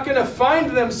involved. They're not going to find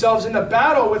themselves in a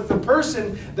battle with the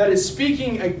person that is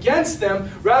speaking against them.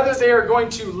 Rather, they are going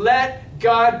to let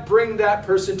God bring that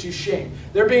person to shame.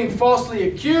 They're being falsely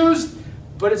accused,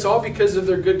 but it's all because of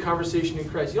their good conversation in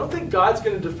Christ. You don't think God's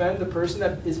going to defend the person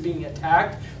that is being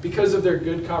attacked because of their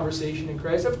good conversation in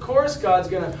Christ? Of course God's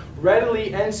going to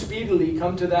readily and speedily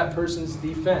come to that person's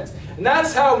defense. And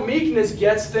that's how meekness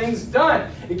gets things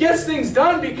done. It gets things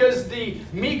done because the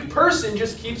meek person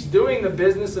just keeps doing the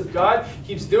business of God,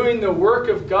 keeps doing the work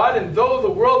of God, and though the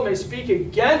world may speak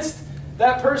against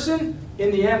that person,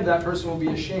 in the end that person will be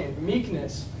ashamed.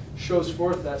 Meekness shows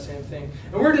forth that same thing.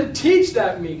 And we're to teach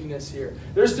that meekness here.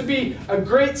 There's to be a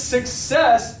great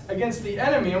success against the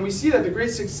enemy. And we see that the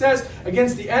great success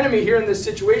against the enemy here in this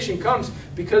situation comes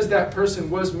because that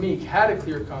person was meek, had a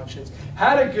clear conscience,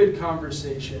 had a good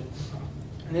conversation.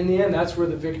 And in the end, that's where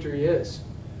the victory is.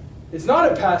 It's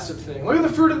not a passive thing. Look at the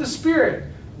fruit of the Spirit.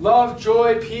 Love,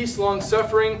 joy, peace,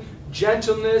 long-suffering,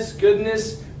 gentleness,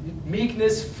 goodness,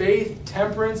 meekness, faith,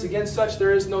 temperance. Against such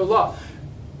there is no law.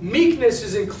 Meekness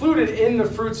is included in the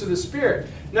fruits of the Spirit.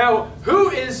 Now, who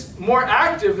is more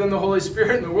active than the Holy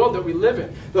Spirit in the world that we live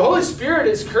in? The Holy Spirit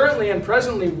is currently and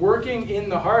presently working in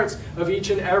the hearts of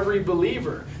each and every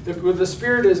believer. The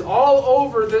Spirit is all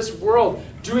over this world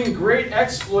doing great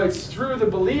exploits through the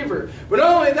believer. But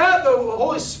not only that, the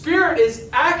Holy Spirit is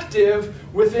active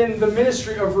within the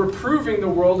ministry of reproving the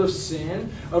world of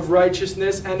sin, of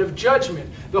righteousness, and of judgment.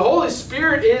 The Holy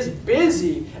Spirit is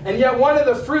busy, and yet one of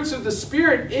the fruits of the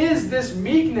Spirit is this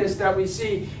meekness that we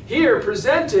see here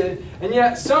presented, and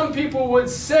yet some people would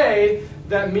say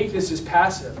that meekness is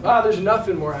passive. There's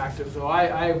nothing more active, though.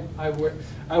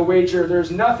 I wager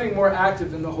there's nothing more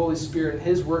active than the Holy Spirit and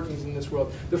His workings in this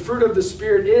world. The fruit of the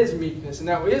Spirit is meekness, and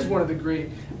that is one of the great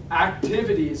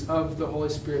activities of the Holy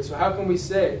Spirit. So how can we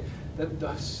say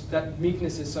that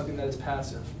meekness is something that is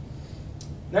passive?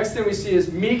 Next thing we see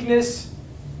is meekness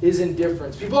is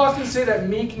indifference. People often say that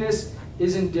meekness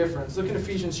is indifference. Look in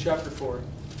Ephesians chapter 4.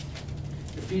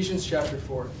 Ephesians chapter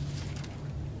 4.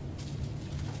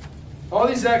 All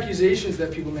these accusations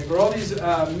that people make, or all these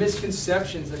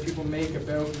misconceptions that people make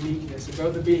about meekness,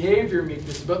 about the behavior of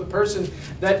meekness, about the person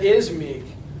that is meek,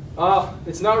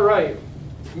 it's not right.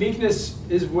 Meekness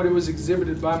is what it was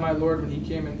exhibited by my Lord when he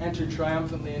came and entered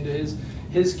triumphantly into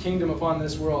his kingdom upon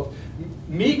this world.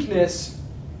 Meekness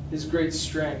is great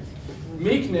strength.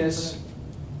 Meekness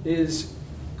is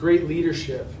great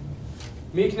leadership.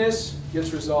 Meekness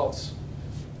gets results.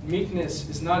 Meekness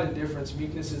is not indifference.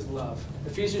 Meekness is love.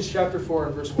 Ephesians chapter 4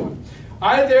 and verse 1.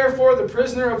 I therefore, the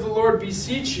prisoner of the Lord,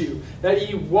 beseech you that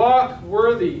ye walk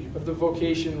worthy of the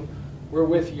vocation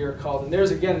wherewith ye are called. And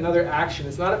there's again another action.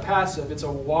 It's not a passive. It's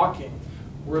a walking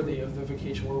worthy of the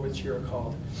vocation wherewith ye are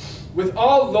called. With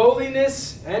all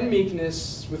lowliness and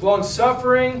meekness, with long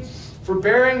suffering,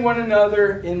 forbearing one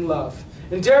another in love,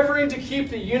 endeavoring to keep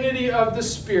the unity of the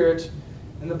Spirit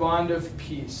and the bond of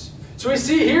peace. So we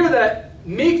see here that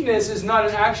meekness is not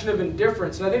an action of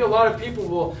indifference. And I think a lot of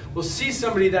people will see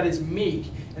somebody that is meek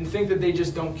and think that they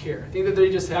just don't care. Think that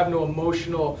they just have no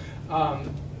emotional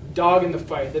dog in the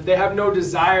fight, that they have no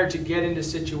desire to get into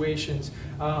situations.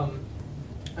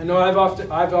 I know I've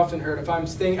often heard, if I'm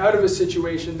staying out of a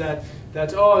situation,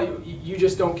 that's you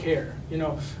just don't care, you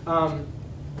know.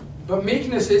 But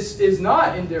meekness is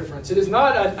not indifference. It is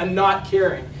not a not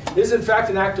caring. It is in fact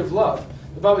an act of love.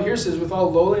 The Bible here says, with all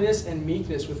lowliness and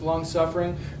meekness, with long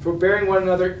suffering, forbearing one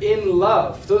another in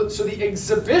love. So the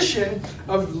exhibition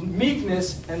of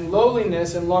meekness and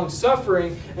lowliness and long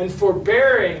suffering and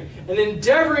forbearing and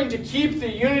endeavoring to keep the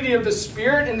unity of the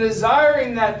Spirit and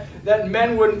desiring that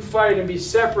men wouldn't fight and be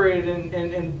separated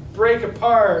and break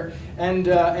apart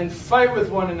and fight with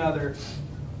one another.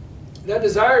 That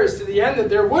desire is to the end that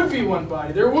there would be one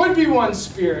body, there would be one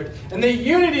Spirit, and the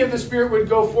unity of the Spirit would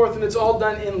go forth, and it's all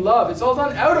done in love. It's all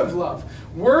done out of love.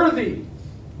 Worthy.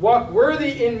 Walk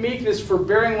worthy in meekness,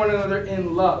 forbearing one another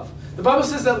in love. The Bible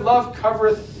says that love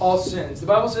covereth all sins. The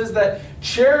Bible says that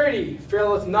charity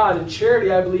faileth not, and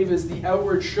charity, I believe, is the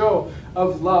outward show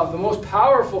of love. The most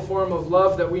powerful form of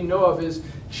love that we know of is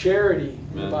charity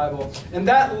in the Bible. And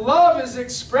that love is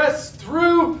expressed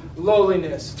through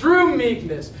lowliness, through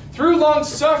meekness, through long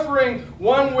suffering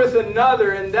one with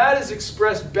another. And that is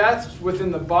expressed best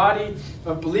within the body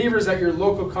of believers at your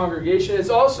local congregation. It's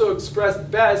also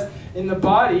expressed best in the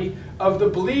body of the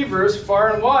believers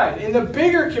far and wide, in the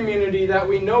bigger community that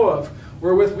we know of,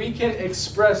 wherewith we can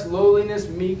express lowliness,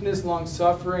 meekness, long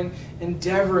suffering,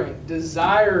 endeavoring,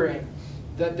 desiring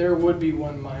that there would be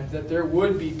one mind, that there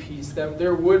would be peace, that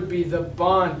there would be the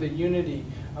bond, the unity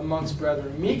amongst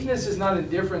brethren. Meekness is not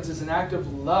indifference, it's an act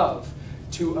of love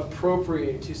to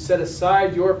appropriate, to set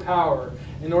aside your power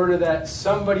in order that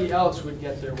somebody else would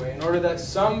get their way, in order that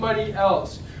somebody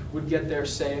else would get their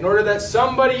say, in order that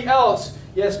somebody else,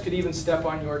 yes, could even step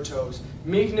on your toes.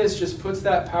 Meekness just puts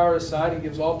that power aside and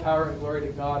gives all power and glory to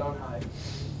God on high.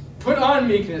 Put on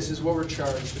meekness is what we're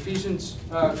charged.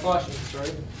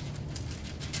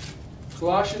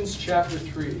 Colossians chapter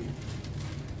 3.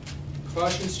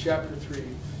 Colossians chapter 3.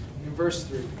 In verse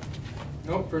 3.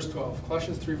 Nope, verse 12.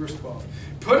 Colossians 3, verse 12.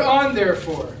 Put on,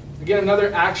 therefore. Again,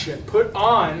 another action. Put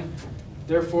on,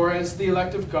 therefore, as the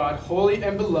elect of God, holy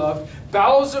and beloved,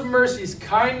 bowels of mercies,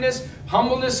 kindness,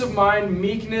 humbleness of mind,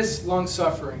 meekness,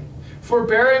 long-suffering,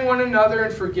 forbearing one another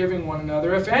and forgiving one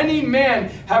another. If any man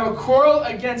have a quarrel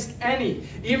against any,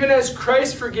 even as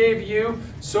Christ forgave you,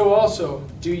 so also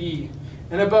do ye.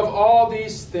 And above all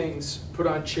these things, put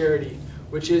on charity,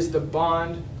 which is the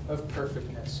bond of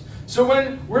perfectness. So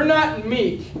when we're not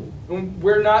meek, when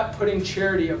we're not putting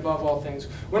charity above all things,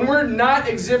 when we're not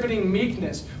exhibiting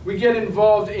meekness, we get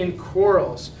involved in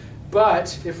quarrels.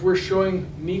 But if we're showing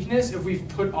meekness, if we've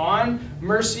put on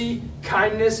mercy,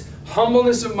 kindness,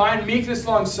 humbleness of mind, meekness,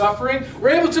 long-suffering, we're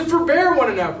able to forbear one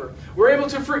another. We're able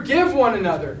to forgive one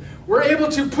another. We're able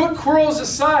to put quarrels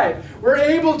aside. We're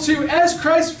able to, as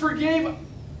Christ forgave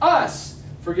us,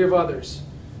 forgive others.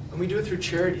 And we do it through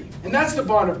charity. And that's the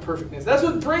bond of perfectness. That's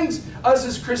what brings us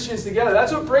as Christians together.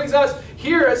 That's what brings us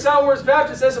here at Southwards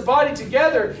Baptist as a body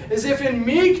together, is if in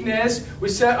meekness we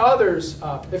set others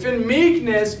up. If in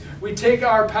meekness we take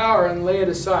our power and lay it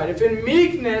aside. If in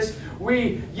meekness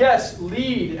we, yes,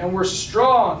 lead and we're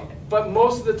strong, but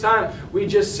most of the time we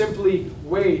just simply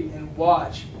wait and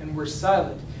watch and we're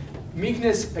silent.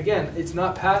 Meekness, again, it's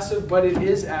not passive, but it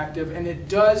is active, and it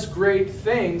does great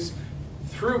things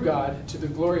through God to the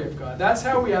glory of God. That's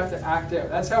how we have to act out.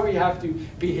 That's how we have to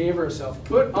behave ourselves.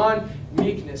 Put on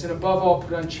meekness, and above all,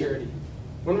 put on charity.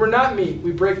 When we're not meek,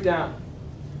 we break down.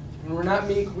 When we're not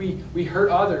meek, we hurt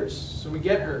others, so we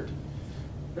get hurt.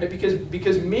 Right?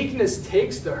 Because meekness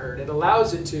takes the hurt. It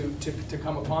allows it to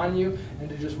come upon you and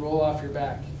to just roll off your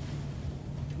back.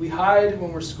 We hide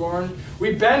when we're scorned.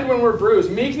 We bend when we're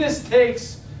bruised. Meekness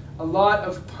takes a lot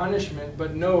of punishment,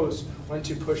 but knows when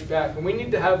to push back. And we need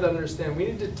to have that understanding. We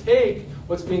need to take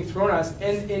what's being thrown at us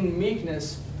and in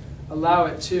meekness allow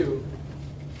it to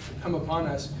come upon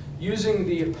us, using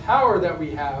the power that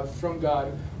we have from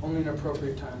God only in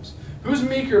appropriate times. Who's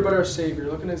meeker but our Savior?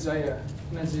 Look in Isaiah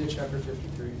chapter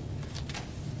 53.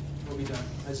 We'll be done.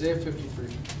 Isaiah 53.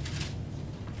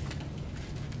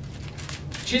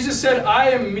 Jesus said, I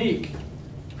am meek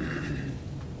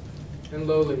and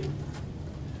lowly.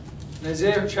 In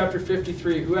Isaiah chapter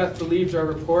 53, who hath believed our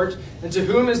report, and to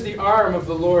whom is the arm of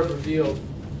the Lord revealed?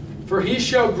 For he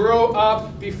shall grow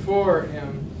up before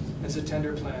him as a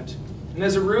tender plant, and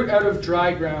as a root out of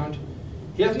dry ground.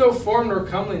 He hath no form nor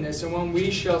comeliness, and when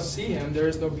we shall see him, there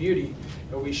is no beauty,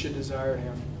 but we should desire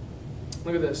him.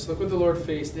 Look at this. Look what the Lord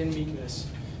faced in meekness.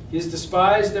 He is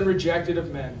despised and rejected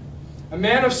of men, a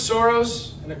man of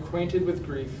sorrows and acquainted with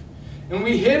grief. And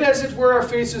we hid, as it were, our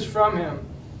faces from him.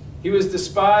 He was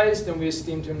despised, and we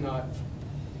esteemed him not.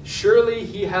 Surely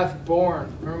he hath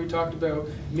borne. Remember we talked about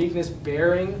meekness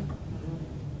bearing?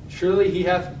 Surely he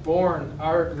hath borne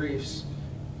our griefs,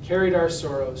 carried our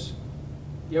sorrows.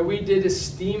 Yet we did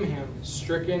esteem him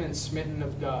stricken and smitten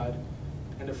of God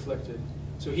and afflicted.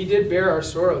 So he did bear our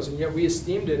sorrows, and yet we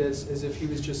esteemed it as if he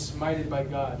was just smited by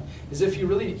God, as if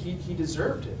he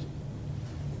deserved it.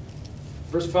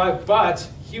 Verse 5, but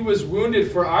he was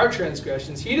wounded for our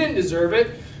transgressions. He didn't deserve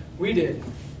it. We did.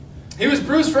 He was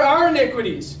bruised for our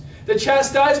iniquities. The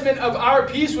chastisement of our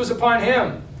peace was upon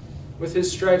him. With his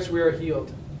stripes we are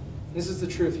healed. This is the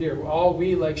truth here. All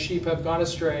we like sheep have gone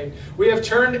astray. We have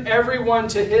turned every one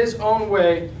to his own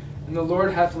way, and the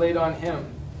Lord hath laid on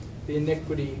him the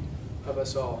iniquity of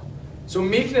us all. So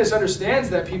meekness understands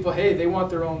that people, hey, they want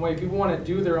their own way. People want to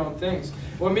do their own things.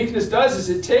 What meekness does is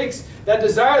it takes that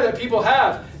desire that people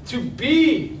have to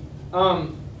be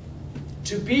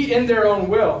in their own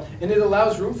will, and it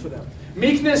allows room for them.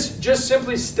 Meekness just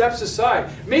simply steps aside.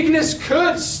 Meekness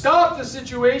could stop the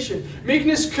situation.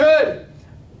 Meekness could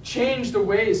change the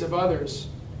ways of others.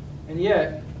 And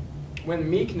yet, when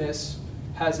meekness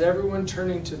has everyone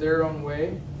turning to their own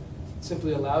way, it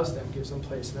simply allows them, gives them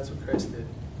place. And that's what Christ did.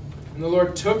 And the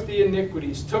Lord took the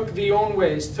iniquities, took the own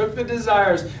ways, took the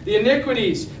desires, the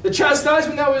iniquities, the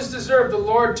chastisement that was deserved. The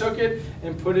Lord took it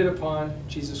and put it upon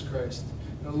Jesus Christ.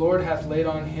 And the Lord hath laid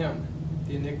on him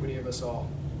the iniquity of us all.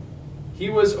 He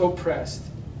was oppressed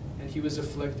and he was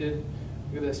afflicted.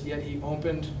 Look at this. Yet he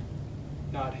opened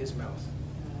not his mouth.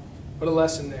 What a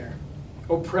lesson there.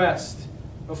 Oppressed,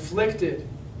 afflicted.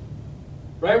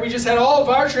 Right? We just had all of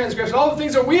our transgressions, all the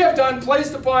things that we have done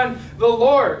placed upon the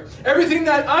Lord. Everything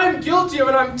that I'm guilty of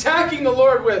and I'm attacking the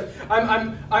Lord with.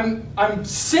 I'm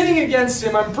sinning against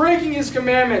him. I'm breaking his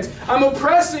commandments. I'm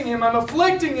oppressing him. I'm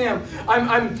afflicting him.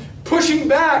 I'm pushing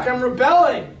back. I'm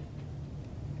rebelling.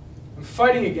 I'm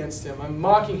fighting against him. I'm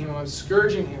mocking him. I'm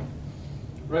scourging him.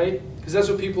 Right? Because that's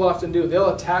what people often do.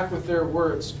 They'll attack with their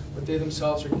words what they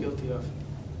themselves are guilty of.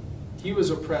 He was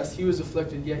oppressed. He was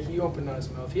afflicted, yet he opened not his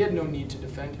mouth. He had no need to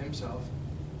defend himself.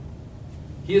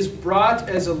 He is brought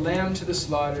as a lamb to the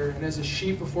slaughter, and as a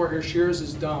sheep before her shearers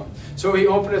is dumb. So he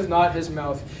openeth not his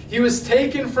mouth. He was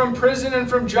taken from prison and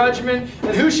from judgment,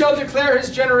 and who shall declare his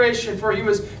generation? For he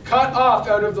was cut off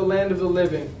out of the land of the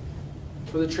living.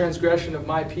 For the transgression of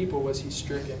my people was he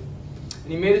stricken.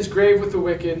 And he made his grave with the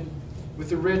wicked, with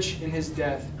the rich in his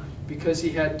death, because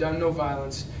he had done no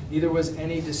violence, neither was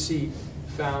any deceit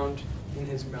found in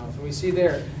his mouth. And we see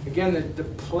there, again, the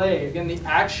play, again, the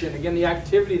action, again, the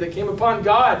activity that came upon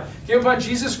God, came upon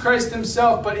Jesus Christ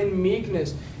himself, but in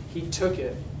meekness, he took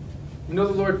it. We know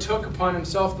the Lord took upon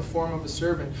himself the form of a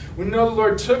servant. We know the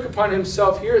Lord took upon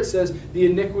himself, here it says, the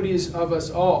iniquities of us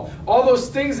all. All those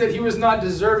things that he was not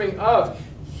deserving of,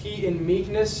 he in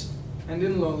meekness and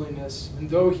in lowliness, and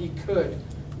though he could,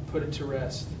 put it to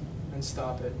rest and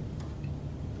stop it.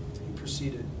 He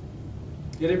proceeded.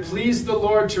 Yet it pleased the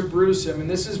Lord to bruise him. And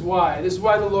this is why. This is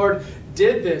why the Lord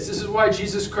did this. This is why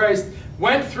Jesus Christ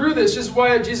went through this. This is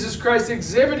why Jesus Christ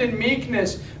exhibited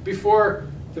meekness before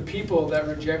the people that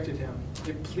rejected him.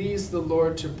 It pleased the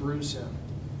Lord to bruise him.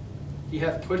 He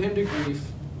hath put him to grief.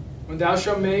 When thou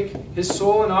shalt make his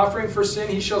soul an offering for sin,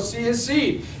 he shall see his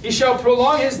seed. He shall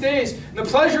prolong his days, and the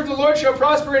pleasure of the Lord shall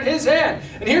prosper in his hand.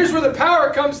 And here's where the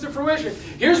power comes to fruition.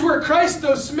 Here's where Christ,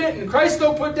 though smitten, Christ,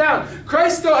 though put down,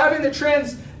 Christ, though having the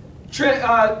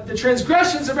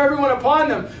transgressions of everyone upon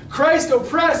them, Christ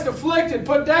oppressed, afflicted,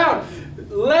 put down,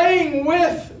 laying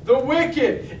with the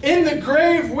wicked, in the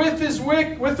grave with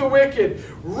the wicked,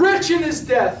 rich in his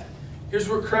death. Here's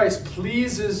where Christ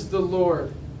pleases the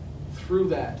Lord through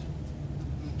that.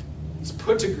 He's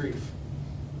put to grief.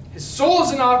 His soul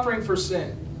is an offering for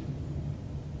sin.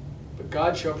 But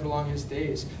God shall prolong his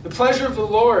days. The pleasure of the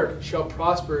Lord shall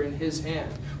prosper in his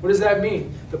hand. What does that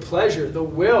mean? The pleasure, the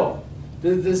will,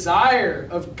 the desire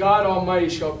of God Almighty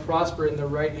shall prosper in the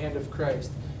right hand of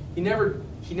Christ. He never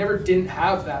didn't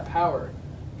have that power,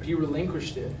 but he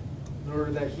relinquished it in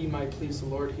order that he might please the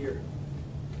Lord here.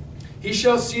 He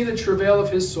shall see the travail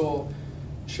of his soul,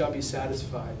 shall be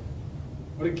satisfied.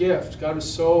 What a gift. God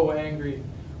was so angry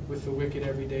with the wicked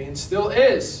every day, and still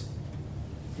is.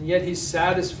 And yet he's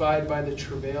satisfied by the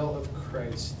travail of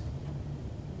Christ.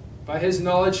 By his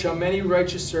knowledge shall many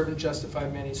righteous servants justify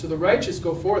many. So the righteous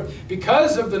go forth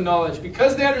because of the knowledge,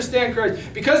 because they understand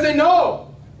Christ, because they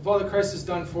know of all that Christ has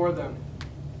done for them.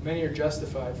 Many are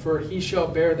justified, for he shall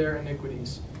bear their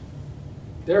iniquities.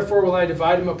 Therefore will I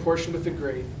divide him a portion with the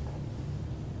great.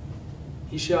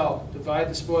 He shall divide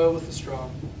the spoil with the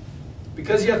strong.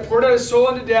 Because he hath poured out his soul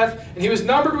unto death, and he was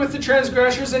numbered with the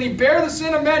transgressors, and he bare the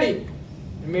sin of many,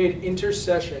 and made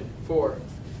intercession for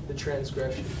the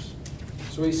transgressors.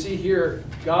 So we see here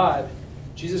God,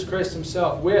 Jesus Christ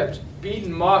himself, whipped,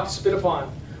 beaten, mocked, spit upon.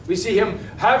 We see him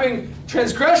having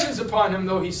transgressions upon him,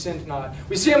 though he sinned not.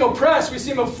 We see him oppressed. We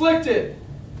see him afflicted,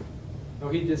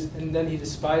 and then he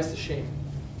despised the shame.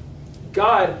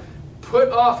 God put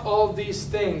off all of these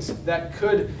things that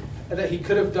he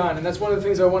could have done. And that's one of the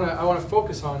things I want to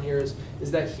focus on here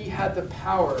is that he had the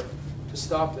power to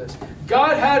stop this.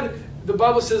 God had, the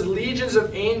Bible says, legions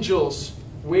of angels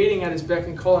waiting at his beck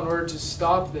and call in order to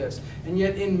stop this. And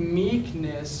yet in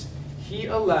meekness, he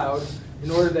allowed,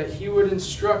 in order that he would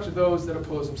instruct those that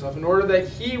oppose himself, in order that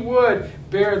he would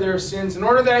bear their sins, in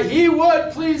order that he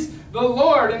would please the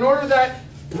Lord, in order that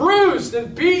bruised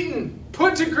and beaten,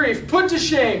 put to grief, put to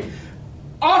shame,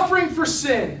 offering for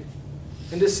sin,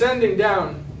 and descending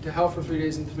down to hell for 3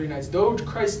 days and 3 nights. Though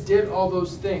Christ did all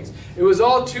those things, it was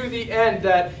all to the end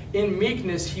that in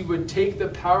meekness he would take the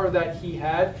power that he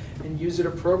had and use it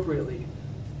appropriately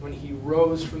when he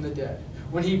rose from the dead,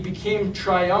 when he became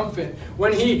triumphant,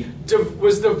 when he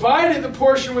was divided the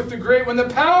portion with the great, when the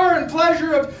power and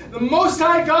pleasure of the Most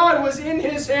High God was in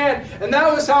his hand, and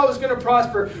that was how it was going to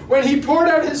prosper. When he poured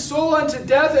out his soul unto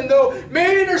death, and though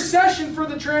made intercession for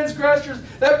the transgressors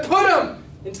that put him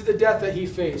into the death that he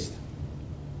faced.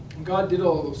 And God did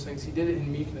all those things. He did it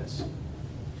in meekness.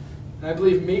 And I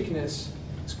believe meekness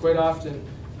is quite often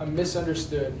a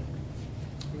misunderstood,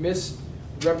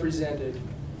 misrepresented,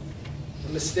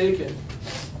 a mistaken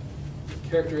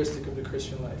characteristic of the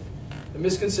Christian life. The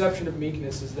misconception of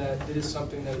meekness is that it is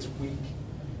something that is weak.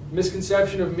 The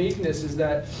misconception of meekness is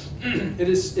that it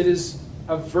is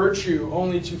a virtue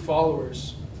only to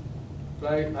followers.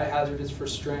 But I hazard it's for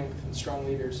strength and strong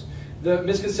leaders. The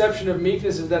misconception of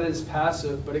meekness is that it is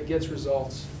passive, but it gets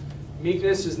results.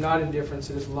 Meekness is not indifference,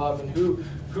 it is love. And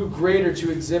who greater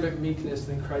to exhibit meekness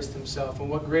than Christ himself? And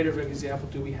what greater of an example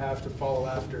do we have to follow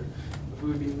after? If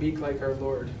we would be meek like our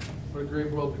Lord, what a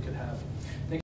great world we could have.